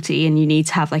animal cruelty, and you need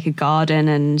to have like a garden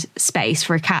and space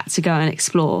for a cat to go and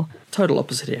explore. Total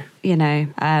opposite here. You know,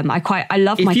 I love my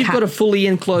cat. If you've got a fully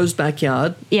enclosed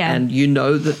backyard, yeah, and you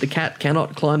know that the cat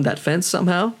cannot climb that fence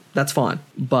somehow, that's fine.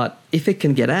 But if it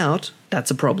can get out, that's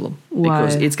a problem.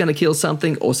 Because it's going to kill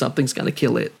something, or something's going to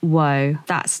kill it. Whoa,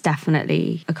 that's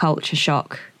definitely a culture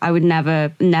shock. I would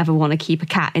never want to keep a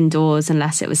cat indoors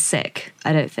unless it was sick,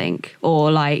 I don't think.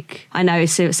 Or like, I know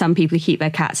some people keep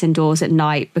their cats indoors at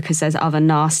night because there's other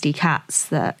nasty cats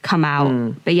that come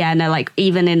out. But yeah, no, like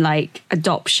even in like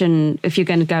adoption, if you're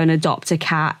going to go and adopt a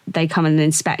cat, they come and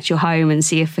inspect your home and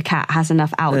see if the cat has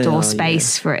enough outdoor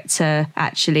space for it to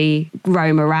actually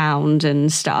roam around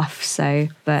and stuff. So,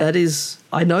 but that is...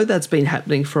 I know that's been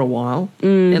happening for a while,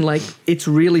 and like it's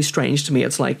really strange to me.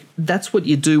 It's like that's what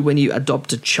you do when you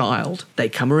adopt a child. They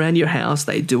come around your house,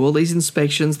 they do all these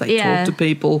inspections, they talk to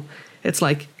people. It's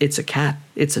like, it's a cat,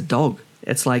 it's a dog.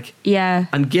 It's like,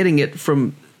 I'm getting it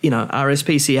from,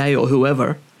 RSPCA or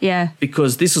whoever. Yeah.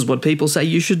 Because this is what people say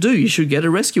you should do. You should get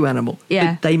a rescue animal.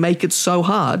 Yeah. But they make it so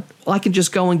hard. I can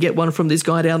just go and get one from this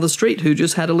guy down the street who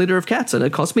just had a litter of cats, and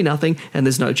it costs me nothing, and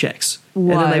there's no checks.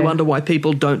 Whoa. And then they wonder why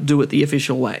people don't do it the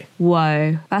official way.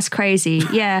 Whoa, that's crazy.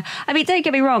 Yeah. I mean, don't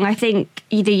get me wrong. I think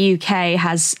the UK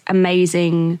has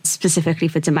amazing, specifically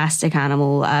for domestic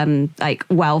animal, like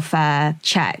welfare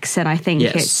checks. And I think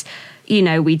it's...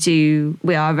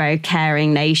 we are a very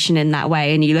caring nation in that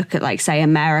way. And you look at like, say,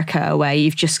 America, where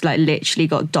you've just like literally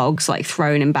got dogs like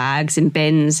thrown in bags and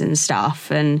bins and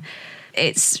stuff. And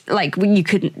it's like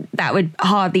that would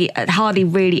hardly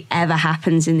really ever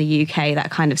happens in the UK,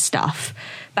 that kind of stuff.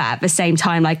 But at the same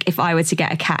time, like if I were to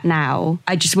get a cat now,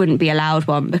 I just wouldn't be allowed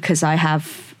one because I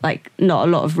have like not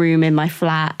a lot of room in my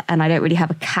flat, and I don't really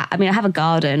have a cat. I mean, I have a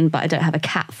garden, but I don't have a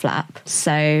cat flap.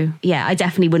 So yeah, I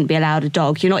definitely wouldn't be allowed a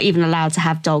dog. You're not even allowed to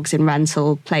have dogs in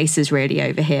rental places really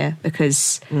over here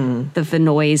because of the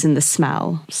noise and the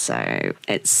smell. So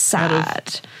it's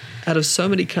sad. Out of so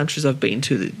many countries I've been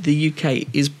to, the UK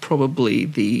is probably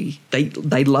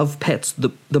they love pets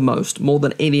the most, more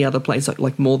than any other place,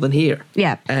 like more than here.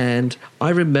 Yeah. And I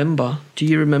remember, do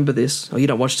you remember this? Oh, you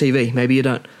don't watch TV, maybe you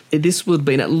don't. This would have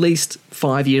been at least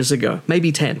 5 years ago,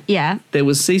 maybe 10. Yeah. There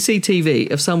was CCTV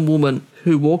of some woman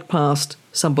who walked past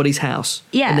somebody's house.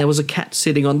 Yeah. And there was a cat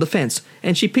sitting on the fence,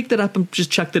 and she picked it up and just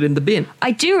chucked it in the bin.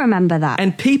 I do remember that.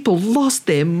 And people lost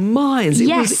their minds. It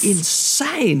was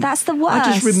insane. That's the worst.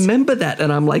 I just remember that,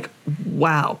 and I'm like,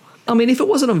 wow. I mean, if it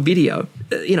wasn't on video,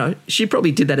 she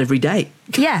probably did that every day.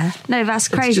 Yeah. No, that's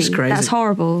crazy. It's just crazy. That's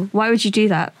horrible. Why would you do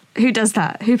that? Who does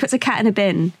that? Who puts a cat in a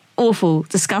bin? Awful,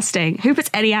 disgusting. Who puts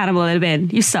any animal in a bin?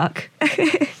 You suck.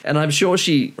 And I'm sure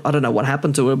I don't know what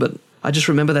happened to her, but I just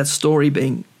remember that story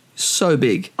being so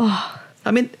big. Oh.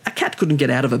 I mean, a cat couldn't get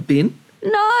out of a bin.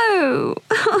 No.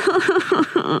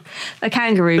 A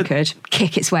kangaroo could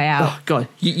kick its way out. Oh, God.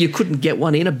 You couldn't get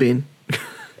one in a bin.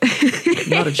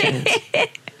 Not a chance.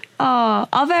 Oh,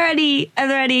 are there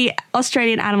any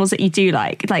Australian animals that you do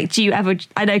like? Like, do you ever?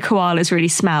 I know koalas really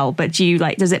smell, but do you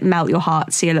like? Does it melt your heart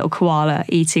to see a little koala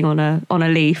eating on a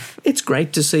leaf? It's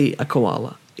great to see a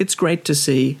koala. It's great to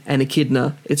see an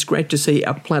echidna. It's great to see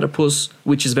a platypus,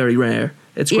 which is very rare.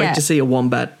 It's great to see a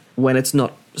wombat when it's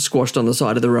not squashed on the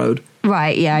side of the road.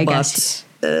 Right? Yeah, I guess.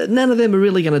 None of them are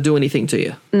really going to do anything to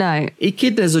you. No.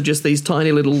 Echidnas are just these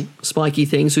tiny little spiky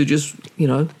things who just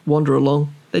wander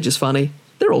along. They're just funny.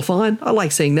 they're all fine. I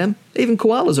like seeing them. Even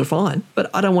koalas are fine, but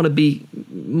I don't want to be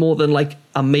more than like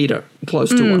a metre close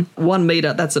to one. 1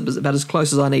 metre, that's about as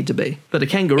close as I need to be. But a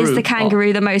kangaroo... Is the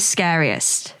kangaroo the most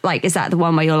scariest? Like, is that the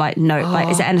one where you're like, no, like,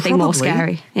 is there anything more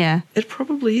scary? Yeah. It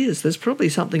probably is. There's probably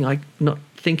something I'm not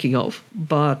thinking of,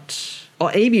 but... Oh,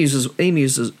 emus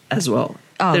as well.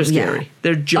 Oh, they're scary. Yeah.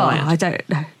 They're giant. Oh, I don't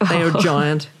know. They are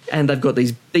giant, and they've got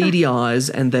these beady eyes,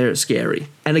 and they're scary.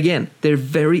 And again, they're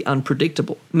very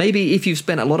unpredictable. Maybe if you've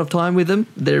spent a lot of time with them,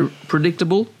 they're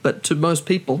predictable, but to most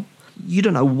people, you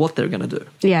don't know what they're going to do.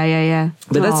 Yeah.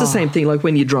 But that's the same thing like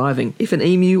when you're driving. If an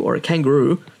emu or a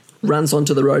kangaroo runs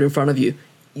onto the road in front of you,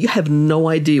 you have no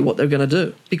idea what they're going to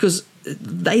do because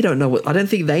they don't know what... I don't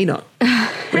think they know.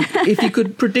 If you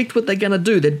could predict what they're going to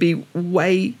do, there'd be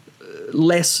way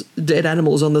less dead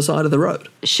animals on the side of the road.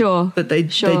 Sure. But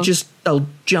they'll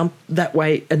jump that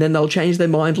way and then they'll change their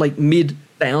mind like mid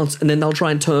bounce and then they'll try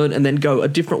and turn and then go a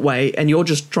different way and you're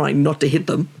just trying not to hit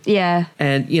them. Yeah.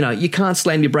 And, you can't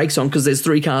slam your brakes on because there's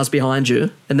 3 cars behind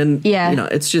you. And then,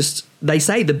 it's just... They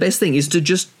say the best thing is to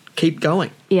just keep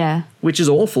going. Yeah. Which is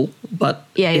awful, but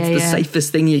it's the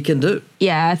safest thing you can do.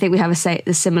 Yeah, I think we have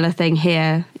a similar thing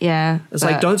here. Yeah. It's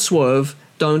like, don't swerve,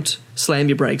 don't slam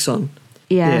your brakes on.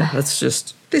 Yeah. That's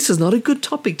just... This is not a good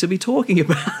topic to be talking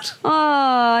about.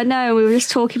 Oh, no, we were just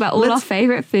talking about all our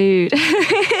favourite food.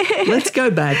 Let's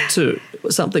go back to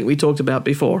something we talked about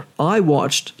before. I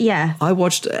watched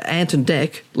Ant and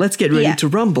Dec, Let's Get Ready to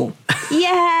Rumble.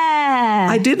 Yeah.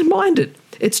 I didn't mind it.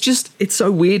 It's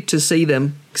so weird to see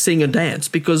them sing and dance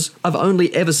because I've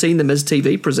only ever seen them as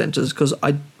TV presenters because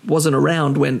I wasn't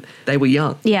around when they were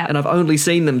young. Yeah. And I've only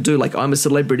seen them do like I'm a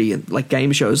Celebrity and like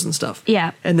game shows and stuff.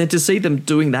 Yeah. And then to see them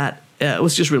doing that, it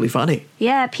was just really funny.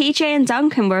 Yeah, PJ and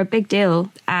Duncan were a big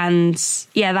deal. And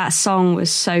yeah, that song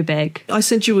was so big. I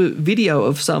sent you a video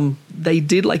of they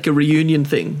did like a reunion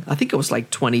thing. I think it was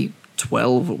like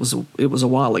 2012. It was a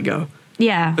while ago.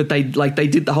 Yeah. But they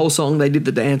did the whole song, they did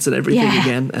the dance and everything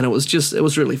again, and it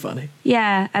was really funny.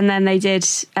 Yeah, and then they did,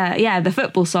 the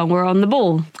football song, We're on the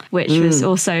Ball, which was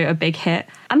also a big hit.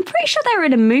 I'm pretty sure they were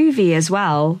in a movie as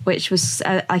well, which was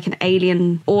like an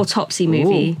alien autopsy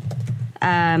movie. Ooh.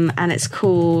 And it's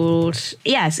called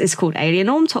Alien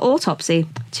Autopsy,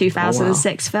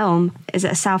 2006 film. Is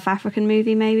it a South African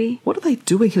movie, maybe? What are they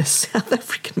doing in a South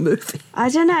African movie? I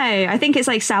don't know. I think it's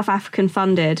like South African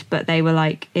funded, but they were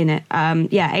like in it.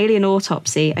 Alien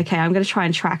Autopsy. Okay, I'm going to try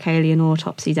and track Alien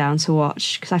Autopsy down to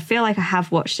watch because I feel like I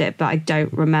have watched it, but I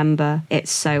don't remember it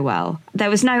so well. There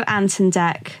was no Ant and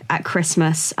Dec at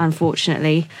Christmas,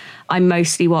 unfortunately. I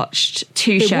mostly watched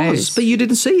 2 shows. But you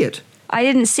didn't see it. I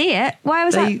didn't see it. Why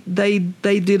was that? They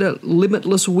did a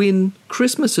Limitless Win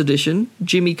Christmas edition.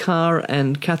 Jimmy Carr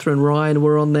and Catherine Ryan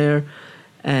were on there,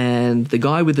 and the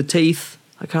guy with the teeth.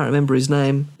 I can't remember his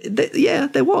name.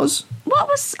 There was. What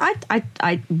was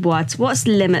What's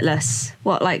Limitless?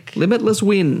 What like Limitless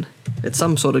Win? It's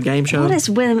some sort of game show. What is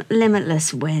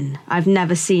Limitless Win? I've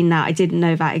never seen that. I didn't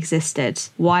know that existed.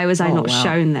 Why was I not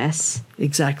shown this?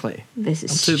 Exactly. This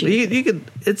is stupid. You can.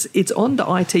 It's on the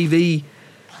ITV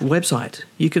website.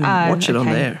 You can watch it on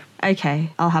there.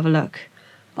 Okay, I'll have a look.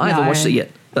 I haven't watched it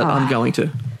yet, but I'm going to.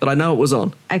 But I know it was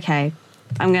on. Okay,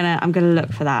 I'm gonna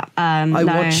look for that. I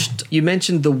watched. You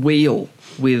mentioned The Wheel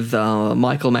with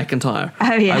Michael McIntyre.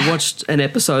 Oh yeah, I watched an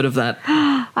episode of that.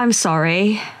 I'm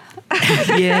sorry.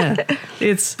 Yeah,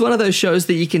 it's one of those shows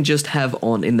that you can just have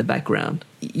on in the background.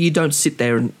 You don't sit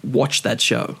there and watch that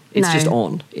show. It's just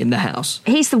on in the house.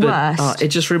 He's the worst. It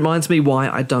just reminds me why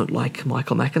I don't like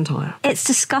Michael McIntyre. It's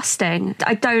disgusting.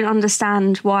 I don't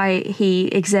understand why he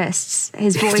exists.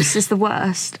 His voice is the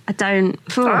worst. I don't...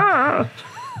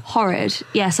 Horrid.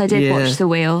 Yes, I did watch The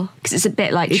Wheel because it's a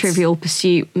bit like Trivial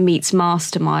Pursuit meets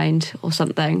Mastermind or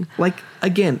something. Like,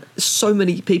 again, so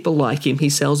many people like him. He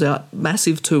sells out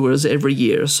massive tours every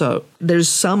year. So there's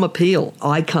some appeal.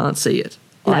 I can't see it.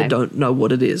 No. I don't know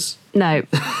what it is. No.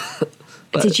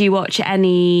 Did you watch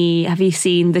any... Have you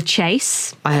seen The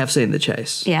Chase? I have seen The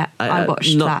Chase. Yeah, I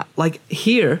watched that. Like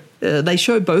here, they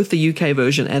show both the UK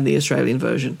version and the Australian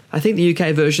version. I think the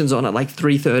UK version's on at like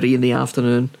 3:30 in the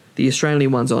afternoon. The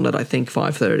Australian one's on at, I think,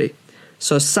 5:30.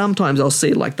 So sometimes I'll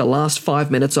see like the last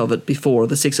 5 minutes of it before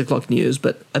the 6 o'clock news,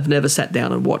 but I've never sat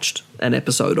down and watched an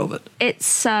episode of it.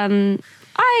 It's...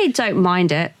 I don't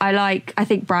mind it. I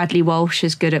think Bradley Walsh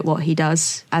is good at what he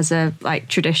does as a like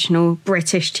traditional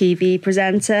British TV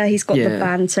presenter. He's got the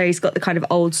banter, he's got the kind of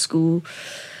old school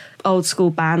old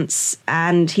school bants,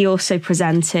 and he also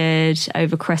presented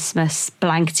over Christmas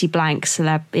Blankety Blank,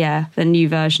 the new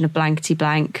version of Blankety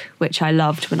Blank, which I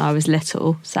loved when I was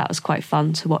little, so that was quite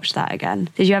fun to watch that again.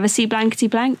 Did you ever see Blankety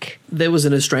Blank? There was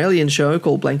an Australian show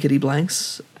called Blankety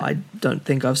Blanks. I don't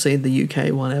think I've seen the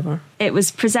UK one ever. It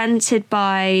was presented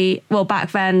by, well,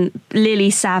 back then, Lily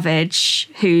Savage,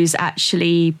 who's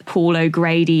actually Paul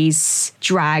O'Grady's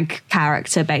drag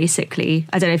character, basically.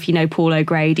 I don't know if you know Paul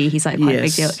O'Grady. He's like quite a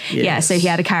big deal. Yes. Yeah, so he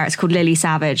had a character called Lily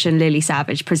Savage, and Lily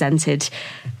Savage presented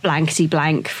Blankety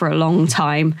Blank for a long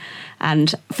time.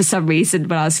 And for some reason,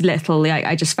 when I was little,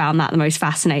 I just found that the most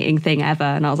fascinating thing ever.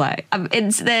 And I was like, I'm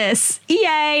into this.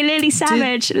 Yay, Lily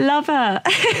Savage, love her.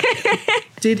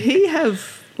 Did he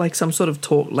have like some sort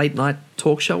of late night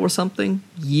talk show or something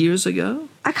years ago?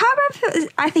 I can't remember.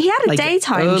 I think he had a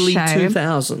daytime early show. Early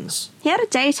 2000s. He had a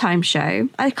daytime show.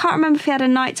 I can't remember if he had a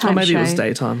nighttime show. Or maybe it was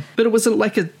daytime. But it was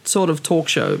like a sort of talk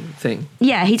show thing.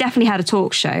 Yeah, he definitely had a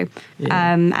talk show.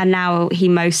 Yeah. And now he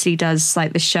mostly does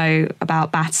like the show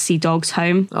about Battersea Dogs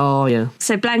Home. Oh, yeah.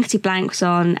 So Blankety Blank was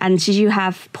on. And did you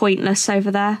have Pointless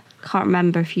over there? Can't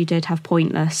remember if you did have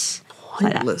Pointless.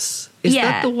 Pointless? Is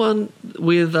that the one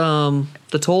with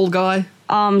the tall guy?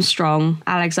 Armstrong,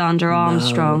 Alexander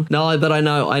Armstrong. No, but I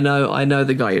know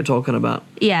the guy you're talking about.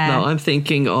 Yeah. No, I'm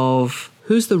thinking of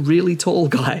who's the really tall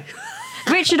guy?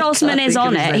 Richard Osman is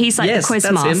on it. He's like the quiz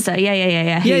master. Yeah.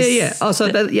 Yeah. Oh, so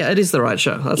it is the right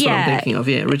show. That's what I'm thinking of.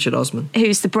 Yeah, Richard Osman.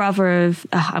 Who's the brother of,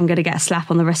 I'm going to get a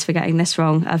slap on the wrist for getting this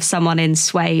wrong, of someone in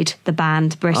Suede, the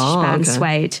band, British band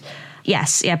Suede.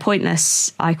 Yes, yeah,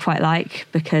 Pointless I quite like,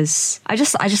 because I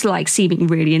just like seeming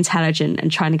really intelligent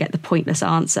and trying to get the pointless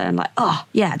answer, and like, oh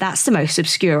yeah, that's the most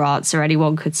obscure answer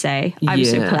anyone could say. I'm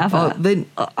so clever. Then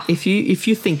if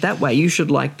you think that way, you should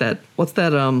like that. What's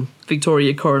that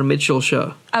Victoria Coren Mitchell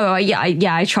show? Oh yeah,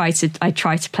 I try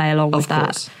to play along with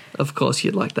that. Of course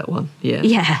you'd like that one. Yeah.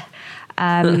 Yeah.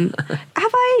 Have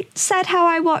I said how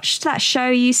I watched that show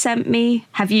you sent me?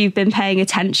 Have you been paying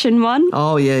attention one?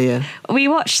 Oh, yeah. We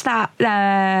watched that.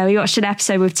 We watched an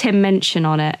episode with Tim Minchin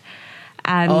on it.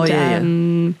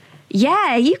 And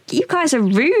you guys are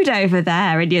rude over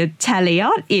there in your telly,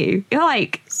 aren't you? You're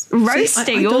like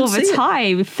roasting all the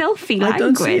time. Filthy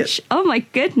language. Oh, my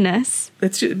goodness.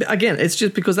 It's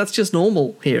just because that's just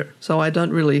normal here. So I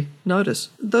don't really notice.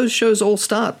 Those shows all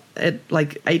start at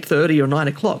like 8:30 or 9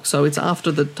 o'clock. So it's after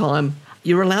the time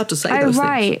you're allowed to say those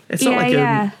things. It's not like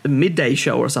a midday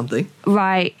show or something.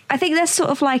 Right. I think there's sort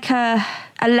of like a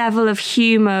level of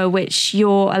humour which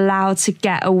you're allowed to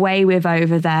get away with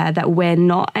over there that we're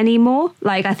not anymore.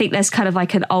 Like, I think there's kind of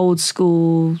like an old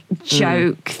school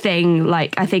joke thing.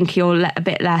 Like, I think you're a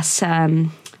bit less...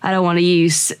 I don't want to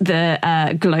use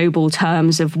the global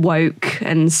terms of woke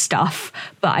and stuff,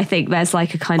 but I think there's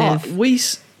like a kind of...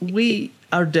 We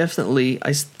are definitely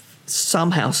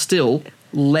somehow still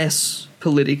less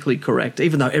politically correct,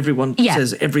 even though everyone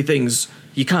says everything's...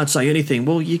 You can't say anything.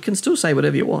 Well, you can still say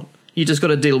whatever you want. You just got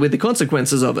to deal with the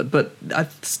consequences of it. But I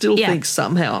still think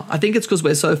somehow... I think it's because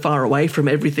we're so far away from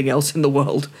everything else in the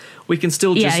world. We can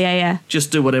still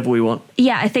just do whatever we want.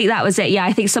 Yeah, I think that was it. Yeah,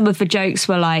 I think some of the jokes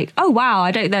were like, oh, wow,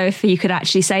 I don't know if you could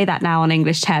actually say that now on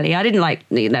English telly. I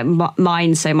didn't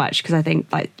mind so much, because I think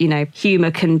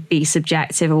humour can be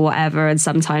subjective or whatever, and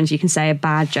sometimes you can say a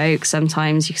bad joke,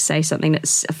 sometimes you can say something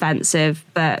that's offensive,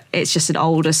 but it's just an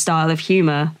older style of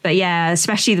humour. But yeah,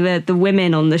 especially the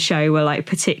women on the show were like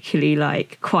particularly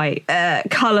like quite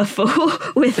colourful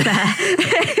with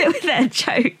their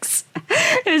jokes.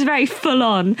 It was very full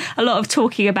on. A lot of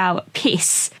talking about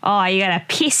piss. Oh, you're going to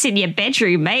piss in your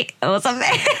bedroom, mate, or something.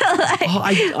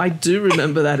 I do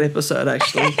remember that episode,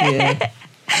 actually. Yeah.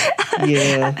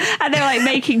 Yeah. And they were like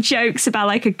making jokes about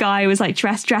like a guy who was like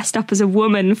dressed up as a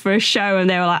woman for a show, and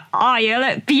they were like, oh, you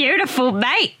look beautiful,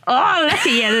 mate. Oh, look at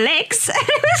your legs. And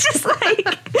it was just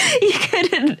like, you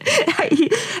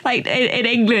couldn't, like in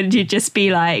England, you'd just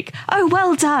be like, oh,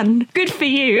 well done. Good for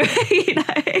you. You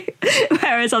know?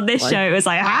 Whereas on this show, it was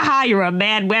like, haha, you're a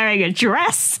man wearing a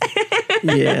dress.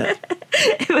 Yeah.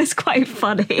 It was quite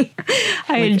funny.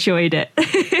 I enjoyed it.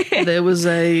 There was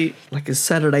a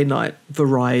Saturday night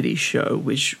variety show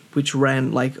which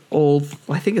ran like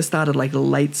I think it started like the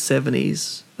late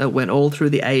 70s, that went all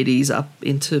through the 80s up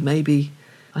into maybe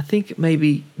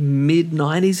mid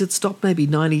 90s. It stopped maybe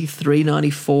 93,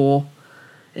 94,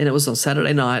 and it was on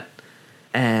Saturday night,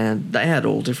 and they had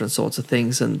all different sorts of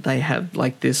things, and they have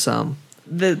like this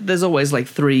there's always like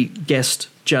 3 guest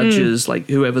judges, like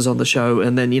whoever's on the show,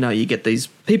 and then you get these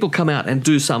people come out and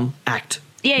do some act.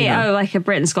 Yeah, like a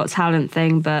Britain's Got Talent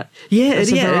thing, but it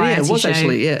was show.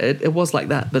 actually, it was like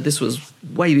that, but this was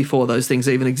way before those things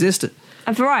even existed.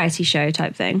 A variety show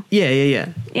type thing. Yeah. Yeah,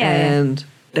 And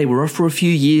they were off for a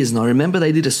few years, and I remember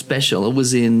they did a special. It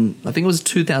was I think it was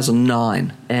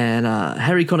 2009, and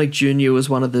Harry Connick Jr. was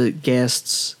one of the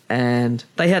guests, and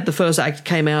they had the first act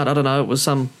came out, I don't know, it was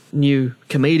some new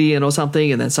comedian or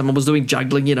something, and then someone was doing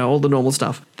juggling, you know, all the normal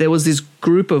stuff. There was this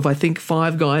group of, I think,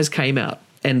 5 guys came out,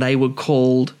 and they were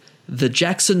called the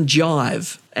Jackson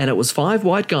Jive, and it was 5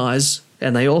 white guys,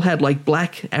 and they all had like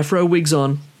black afro wigs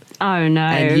on. Oh, no.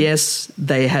 And yes,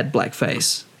 they had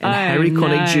blackface. And Harry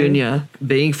Connick Jr.,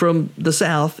 being from the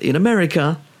South in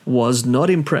America, was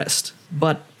not impressed.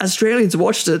 But Australians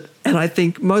watched it, and I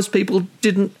think most people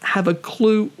didn't have a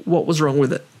clue what was wrong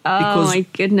with it. Oh, my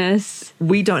goodness.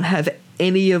 We don't have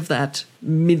any of that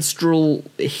minstrel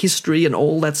history and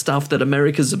all that stuff that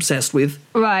America's obsessed with.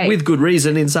 Right. With good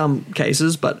reason in some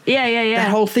cases, but Yeah. that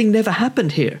whole thing never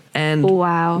happened here. And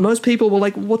Wow. most people were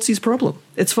like, what's his problem?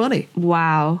 It's funny.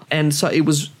 Wow. And so it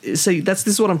was, see, this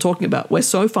is what I'm talking about. We're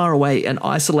so far away and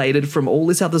isolated from all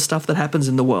this other stuff that happens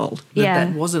in the world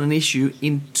that wasn't an issue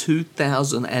in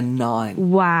 2009.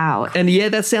 Wow. And yeah,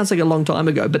 that sounds like a long time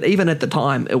ago, but even at the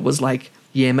time, it was like,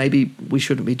 yeah, maybe we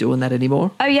shouldn't be doing that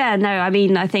anymore. Oh, yeah, no, I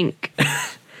mean, I think...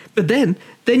 But then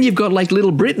you've got like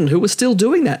Little Britain, who was still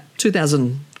doing that.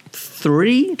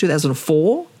 2003,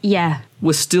 2004, Yeah.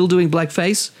 was still doing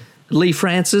blackface. Lee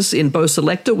Francis in Bo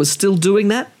Selector was still doing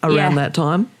that around that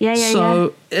time. Yeah,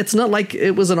 So it's not like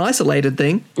it was an isolated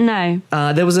thing. No.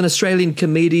 There was an Australian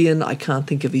comedian, I can't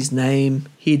think of his name.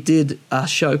 He did a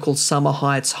show called Summer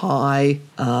Heights High.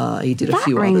 He did a That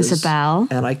few rings others. a bell.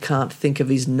 And I can't think of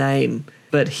his name.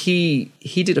 But he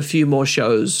did a few more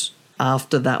shows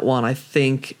after that one, I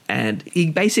think. And he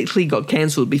basically got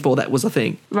cancelled before that was a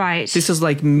thing. Right. This is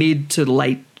like mid to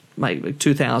late maybe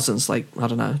 2000s, like, I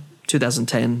don't know,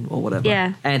 2010 or whatever.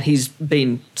 Yeah. And he's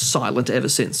been silent ever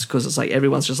since because it's like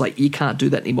everyone's just like, you can't do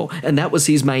that anymore. And that was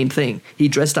his main thing. He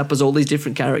dressed up as all these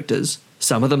different characters.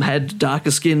 Some of them had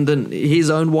darker skin than his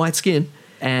own white skin.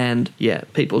 And yeah,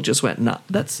 people just went, nah,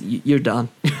 you're done.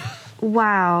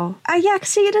 Wow. Yeah,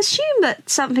 so you'd assume that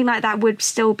something like that would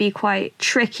still be quite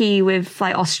tricky with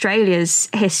like Australia's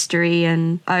history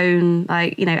and own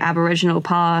like, you know, Aboriginal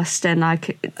past and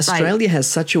like Australia has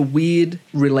such a weird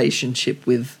relationship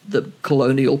with the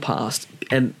colonial past,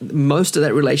 and most of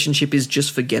that relationship is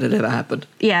just forget it ever happened.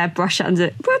 Yeah, brush under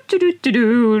it.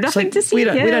 Nothing Like, to see. we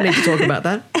don't need to talk about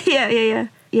that.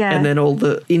 Yeah. And then all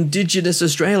the Indigenous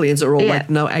Australians are all Yeah. like,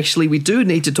 no, actually, we do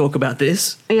need to talk about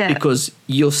this because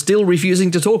you're still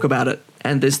refusing to talk about it.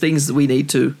 And there's things that we need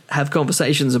to have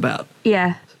conversations about.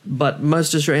 Yeah. But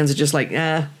most Australians are just like,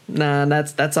 nah,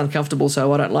 that's uncomfortable,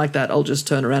 so I don't like that. I'll just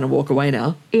turn around and walk away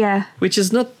now. Yeah. Which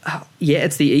is not,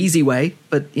 it's the easy way,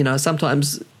 but, you know,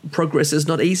 sometimes progress is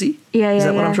not easy. Is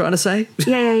that what I'm trying to say?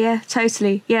 Yeah,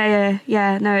 totally. Yeah.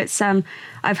 No, it's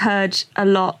I've heard a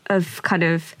lot of kind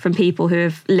of from people who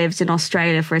have lived in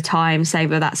Australia for a time saying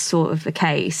that that's sort of the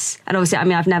case. And obviously, I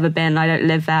mean, I've never been, I don't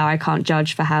live there, I can't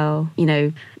judge for how, you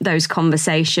know, those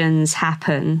conversations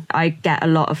happen. I get a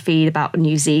lot of feed about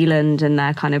New Zealand and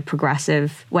their kind of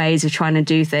progressive ways of trying to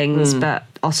do things, but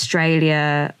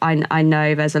Australia, I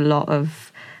know there's a lot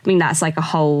of, I mean, that's like a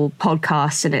whole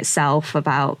podcast in itself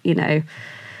about, you know,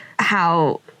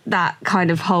 how that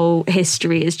kind of whole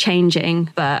history is changing.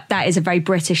 But that is a very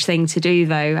British thing to do,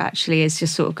 though, actually, is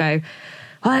just sort of go,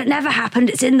 well, it never happened,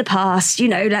 it's in the past, you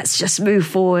know, let's just move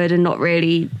forward and not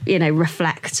really, you know,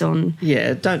 reflect on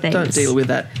don't deal with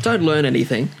that. Don't learn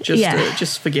anything.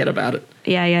 Just forget about it.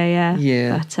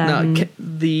 Yeah.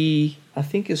 But, I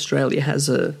think Australia has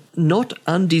a not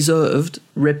undeserved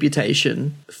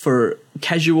reputation for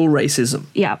casual racism.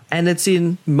 Yeah. And it's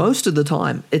in, most of the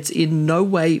time, it's in no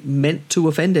way meant to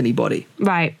offend anybody.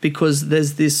 Right. Because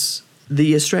there's this,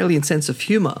 the Australian sense of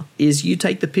humour is you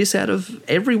take the piss out of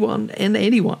everyone and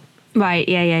anyone. Right,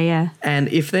 yeah. And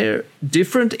if they're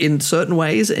different in certain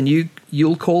ways, and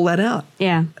you'll call that out.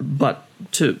 Yeah. But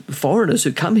to foreigners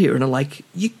who come here and are like,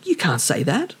 you can't say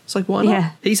that. It's like, why not?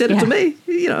 Yeah. He said it to me.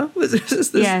 You know,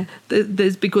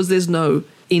 there's because there's no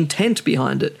intent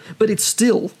behind it. But it's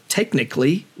still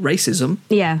technically racism.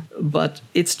 Yeah. But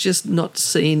it's just not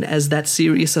seen as that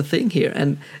serious a thing here.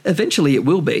 And eventually it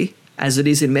will be, as it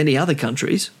is in many other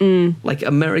countries. Like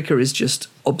America is just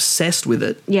obsessed with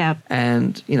it. Yeah.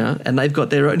 And, you know, and they've got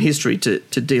their own history to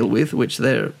deal with, which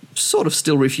they're sort of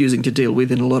still refusing to deal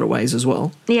with in a lot of ways as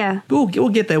well. Yeah. But we'll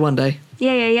get there one day.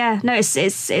 Yeah. No,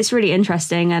 it's really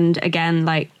interesting. And again,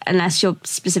 like, unless you're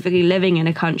specifically living in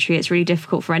a country, it's really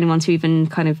difficult for anyone to even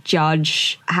kind of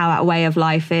judge how that way of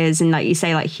life is. And like you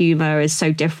say, like, humour is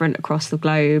so different across the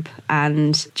globe,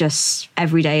 and just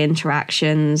everyday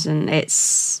interactions. And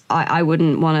I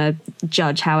wouldn't want to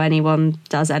judge how anyone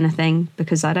does anything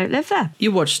because I don't live there.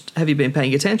 Have you been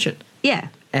paying attention? Yeah.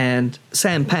 And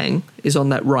Sam Pang is on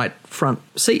that right front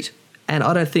seat. And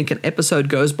I don't think an episode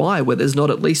goes by where there's not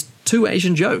at least 2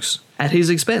 Asian jokes at his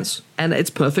expense. And it's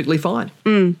perfectly fine.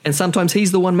 And sometimes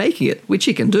he's the one making it, which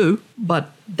he can do,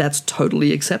 but that's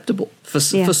totally acceptable for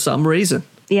some reason.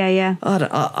 Yeah.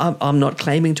 I'm not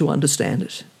claiming to understand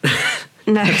it.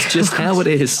 No. That's just how it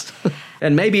is.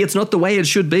 And maybe it's not the way it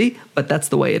should be, but that's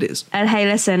the way it is. And hey,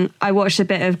 listen, I watched a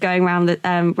bit of Going Round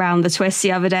the Twist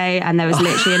the other day, and there was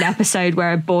literally an episode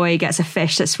where a boy gets a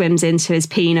fish that swims into his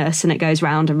penis and it goes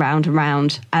round and round and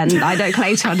round. And I don't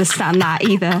claim to understand that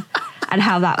either, and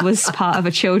how that was part of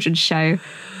a children's show.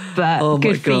 But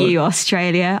good for you,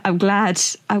 Australia. I'm glad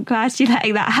you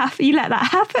letting that happen. You let that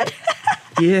happen.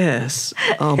 Yes.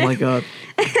 Oh my God.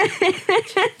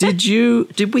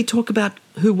 Did we talk about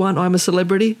who won I'm a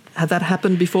Celebrity? Had that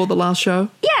happened before the last show?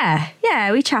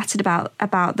 Yeah. We chatted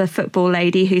about the football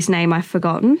lady whose name I've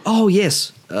forgotten. Oh,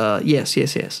 yes.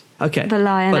 Yes. Okay. The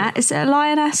lioness. Is it a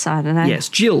lioness? I don't know. Yes,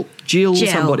 Jill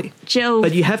somebody. Jill.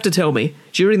 But you have to tell me,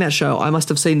 during that show, I must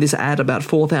have seen this ad about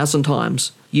 4,000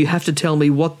 times. You have to tell me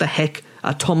what the heck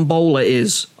a tombola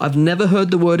is. I've never heard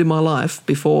the word in my life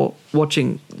before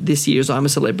watching this year's I'm a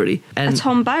Celebrity. And a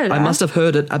tombola? I must have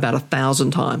heard it about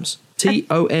 1,000 times.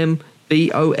 Tombola.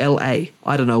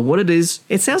 I don't know what it is.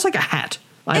 It sounds like a hat.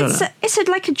 I don't know. It's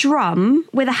like a drum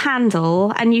with a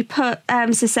handle, and you put,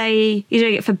 so say you're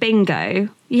doing it for bingo.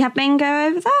 You have bingo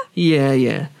over there?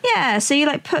 Yeah. Yeah, so you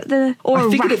like put I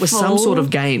figured it was some sort of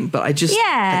game, but I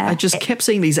just kept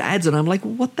seeing these ads and I'm like,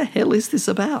 what the hell is this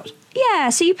about? Yeah,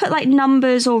 so you put like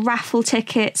numbers or raffle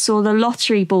tickets or the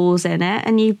lottery balls in it,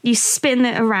 and you spin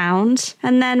it around,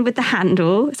 and then with the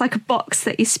handle, it's like a box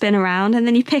that you spin around, and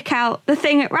then you pick out the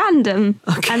thing at random,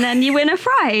 and then you win a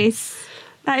prize.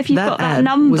 Like if you've got that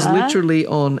number. Was literally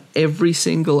on every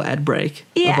single ad break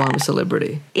of I'm a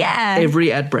Celebrity. Yeah.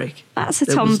 Every ad break. That's a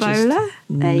tombola.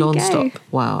 There non-stop. You go.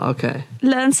 Wow, okay.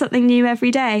 Learn something new every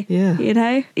day. Yeah. You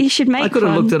know? You should make one. I could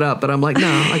have looked it up, but I'm like,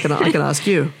 no, I can ask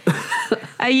you.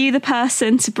 Are you the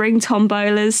person to bring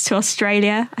tombolas to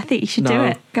Australia? I think you should do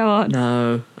it. Go on.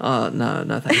 No.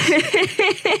 No,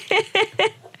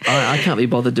 thanks. I can't be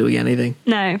bothered doing anything.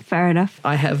 No, fair enough.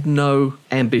 I have no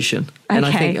ambition. Okay. And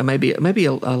I think maybe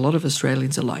a lot of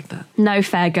Australians are like that. No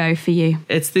fair go for you.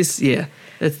 It's this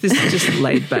just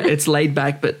laid back. It's laid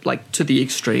back, but like to the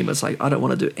extreme. It's like, I don't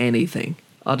want to do anything.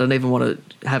 I don't even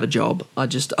want to have a job. I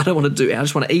don't want to do it. I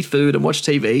just want to eat food and watch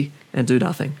TV and do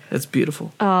nothing. It's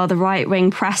beautiful. Oh, the right-wing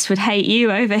press would hate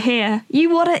you over here. You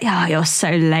want to... Oh, you're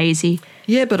so lazy.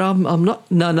 Yeah, but I'm not...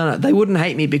 No. They wouldn't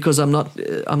hate me because I'm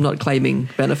not claiming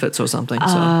benefits or something. So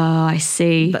I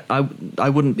see. I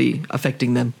wouldn't be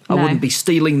affecting them. I wouldn't be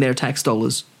stealing their tax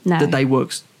dollars that they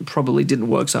probably didn't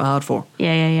work so hard for.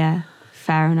 Yeah.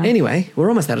 Fair enough. Anyway, we're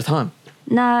almost out of time.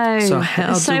 No, so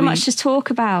there's so much to talk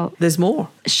about. There's more.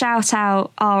 Shout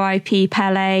out R.I.P.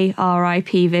 Pele,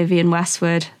 R.I.P. Vivienne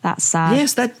Westwood. That's sad.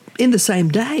 Yes, that in the same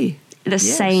day.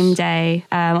 Same day.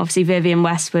 Obviously, Vivienne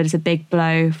Westwood is a big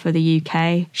blow for the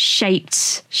UK.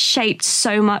 Shaped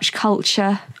so much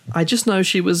culture. I just know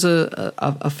she was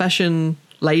a fashion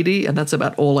lady, and that's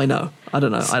about all I know. I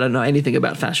don't know. I don't know anything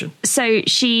about fashion. So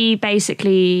she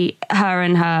basically, her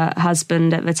and her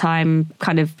husband at the time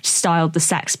kind of styled the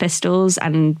Sex Pistols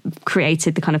and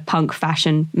created the kind of punk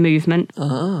fashion movement.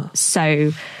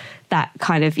 So that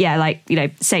kind of,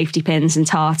 safety pins and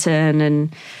tartan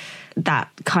and that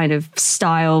kind of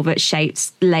style that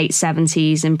shaped late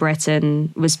 70s in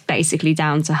Britain was basically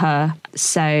down to her.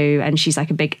 So, and she's like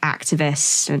a big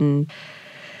activist and...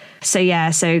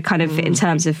 So kind of in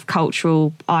terms of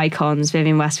cultural icons,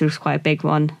 Vivienne Westwood was quite a big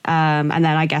one. And then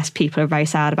I guess people are very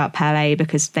sad about Pele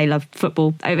because they love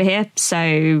football over here.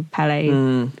 So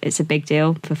Pele, it's a big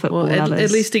deal for football lovers. At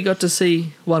least he got to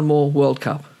see one more World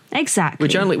Cup. Exactly.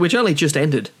 Which only just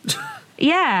ended.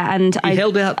 Yeah, and he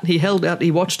held out.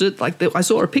 He watched it. Like I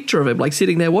saw a picture of him, like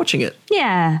sitting there watching it.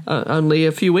 Yeah, only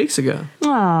a few weeks ago.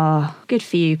 Oh, good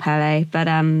for you, Pele. But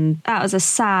that was a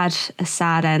sad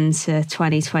end to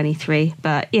 2023.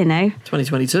 But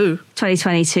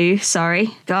 2022. Sorry,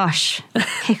 gosh,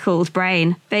 pickled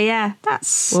brain. But yeah,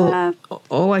 that's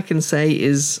all I can say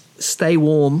is stay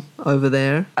warm over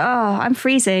there. Oh, I'm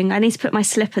freezing. I need to put my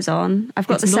slippers on. I've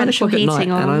got the central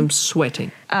heating on. And I'm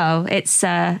sweating. Oh, it's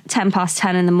 10 past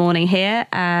 10 in the morning here,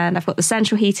 and I've got the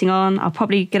central heating on. I'm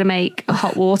probably going to make a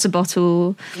hot water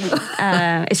bottle.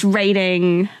 It's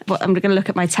raining. I'm going to look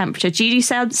at my temperature. Do you do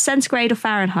centigrade or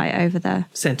Fahrenheit over there?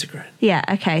 Centigrade. Yeah,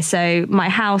 okay. So my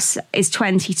house is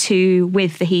 22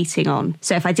 with the heating on.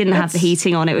 So if I didn't have the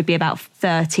heating on, it would be about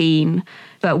 13.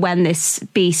 But when this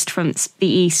beast from the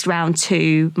east round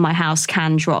 2, my house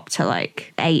can drop to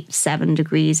like 8-7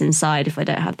 degrees inside if I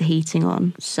don't have the heating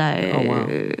on. So,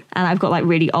 and I've got like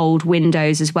really old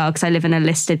windows as well because I live in a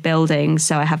listed building.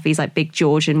 So I have these like big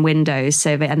Georgian windows,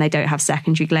 and they don't have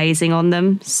secondary glazing on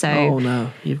them.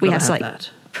 So you've got we have to like that.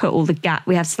 put all the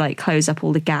we have to like close up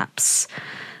all the gaps.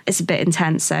 It's a bit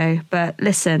intense though, but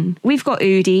listen, we've got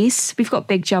Oodies, we've got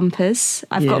big jumpers.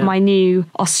 I've got my new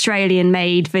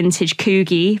Australian-made vintage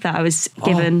Coogie that I was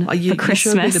given for Christmas.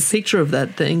 You showed me the picture of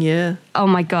that thing, yeah. Oh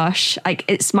my gosh, like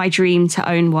it's my dream to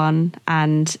own one,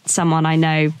 and someone I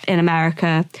know in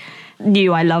America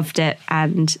knew I loved it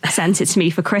and sent it to me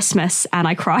for Christmas, and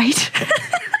I cried.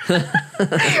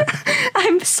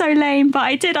 I'm so lame, but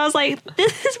I did. I was like,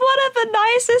 this is one of the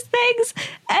nicest things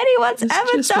anyone's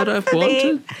ever done for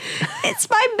me. It's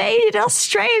my made in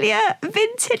Australia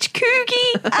vintage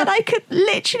Coogie, and I could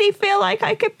literally feel like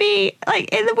I could be like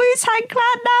in the Wu-Tang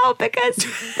Clan now because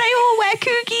they all wear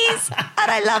Coogies, and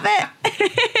I love it.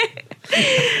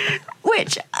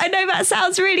 Which I know that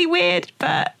sounds really weird,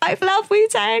 but I love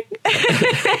Wu-Tang.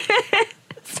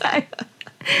 So...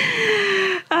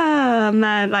 oh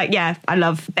man, like I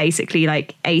love basically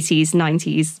like 80s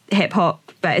 90s hip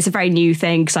hop, but it's a very new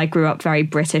thing because I grew up very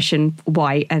British and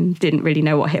white and didn't really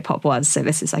know what hip hop was, so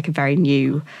this is like a very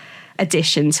new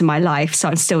addition to my life, so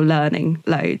I'm still learning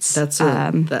loads. That's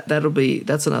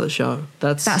another show.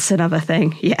 That's another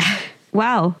thing. Yeah.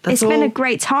 Well, it's been a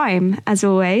great time, as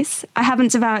always. I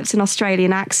haven't developed an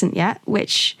Australian accent yet,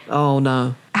 which... Oh,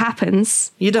 no.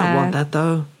 Happens. You don't want that,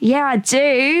 though. Yeah, I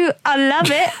do. I love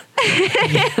it.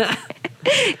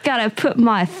 Gotta put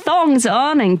my thongs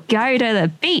on and go to the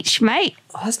beach, mate.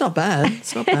 Oh, that's not bad.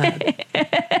 It's not bad.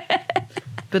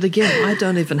 But again, I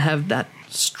don't even have that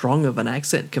strong of an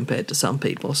accent compared to some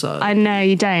people, so... I know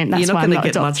you don't. That's why I'm not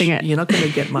adopting it. You're not going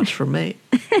to get much from me.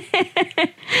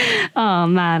 Oh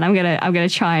man, I'm gonna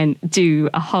try and do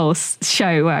a whole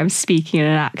show where I'm speaking in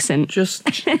an accent. Just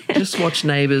watch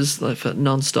Neighbours like for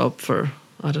non-stop for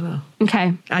I don't know.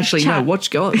 Okay. Actually, no.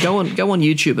 Go on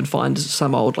YouTube and find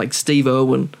some old like Steve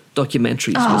Irwin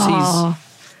documentaries because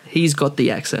he's got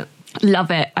the accent. Love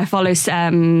it. I follow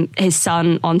his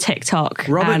son on TikTok.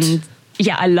 Robert. And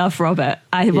yeah, I love Robert.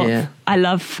 I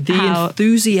love the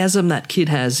enthusiasm that kid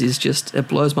has is just, it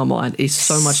blows my mind. He's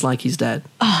so much like his dad.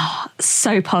 Oh,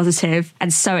 so positive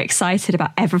and so excited about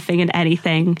everything and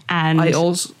anything. And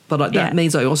that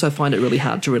means I also find it really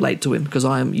hard to relate to him because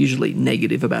I am usually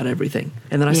negative about everything.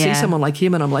 And then I see someone like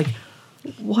him and I'm like,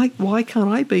 why can't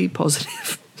I be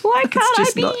positive? Why can't I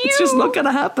be you? It's just not going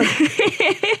to happen.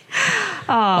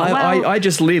 I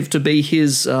just live to be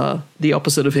the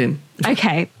opposite of him.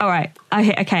 Okay, all right.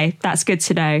 Okay, that's good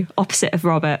to know. Opposite of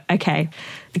Robert. Okay,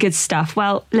 good stuff.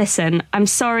 Well, listen, I'm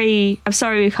sorry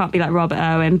we can't be like Robert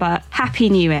Irwin, but Happy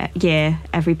New Year,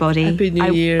 everybody. Happy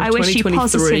New Year, I wish you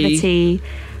positivity,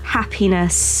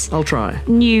 happiness. I'll try.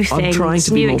 New things, I'm trying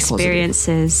to be new more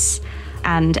experiences,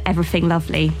 and everything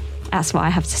lovely. That's what I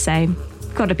have to say.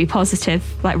 Got to be positive,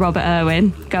 like Robert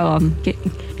Irwin. Go on, give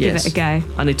it a go.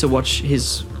 I need to watch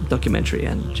his documentary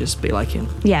and just be like him.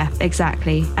 Yeah,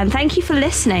 exactly. And thank you for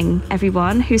listening,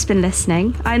 everyone who's been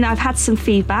listening. I know I've had some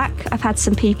feedback. I've had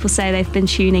some people say they've been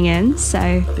tuning in,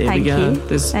 so thank you.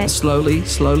 There's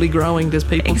slowly growing. There's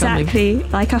people coming. Exactly,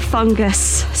 like a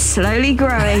fungus, slowly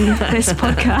growing this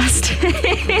podcast.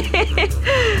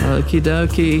 Okie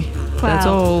dokie.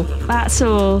 Well, that's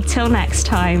all. Till next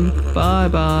time. Bye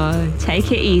bye.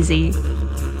 Take it easy.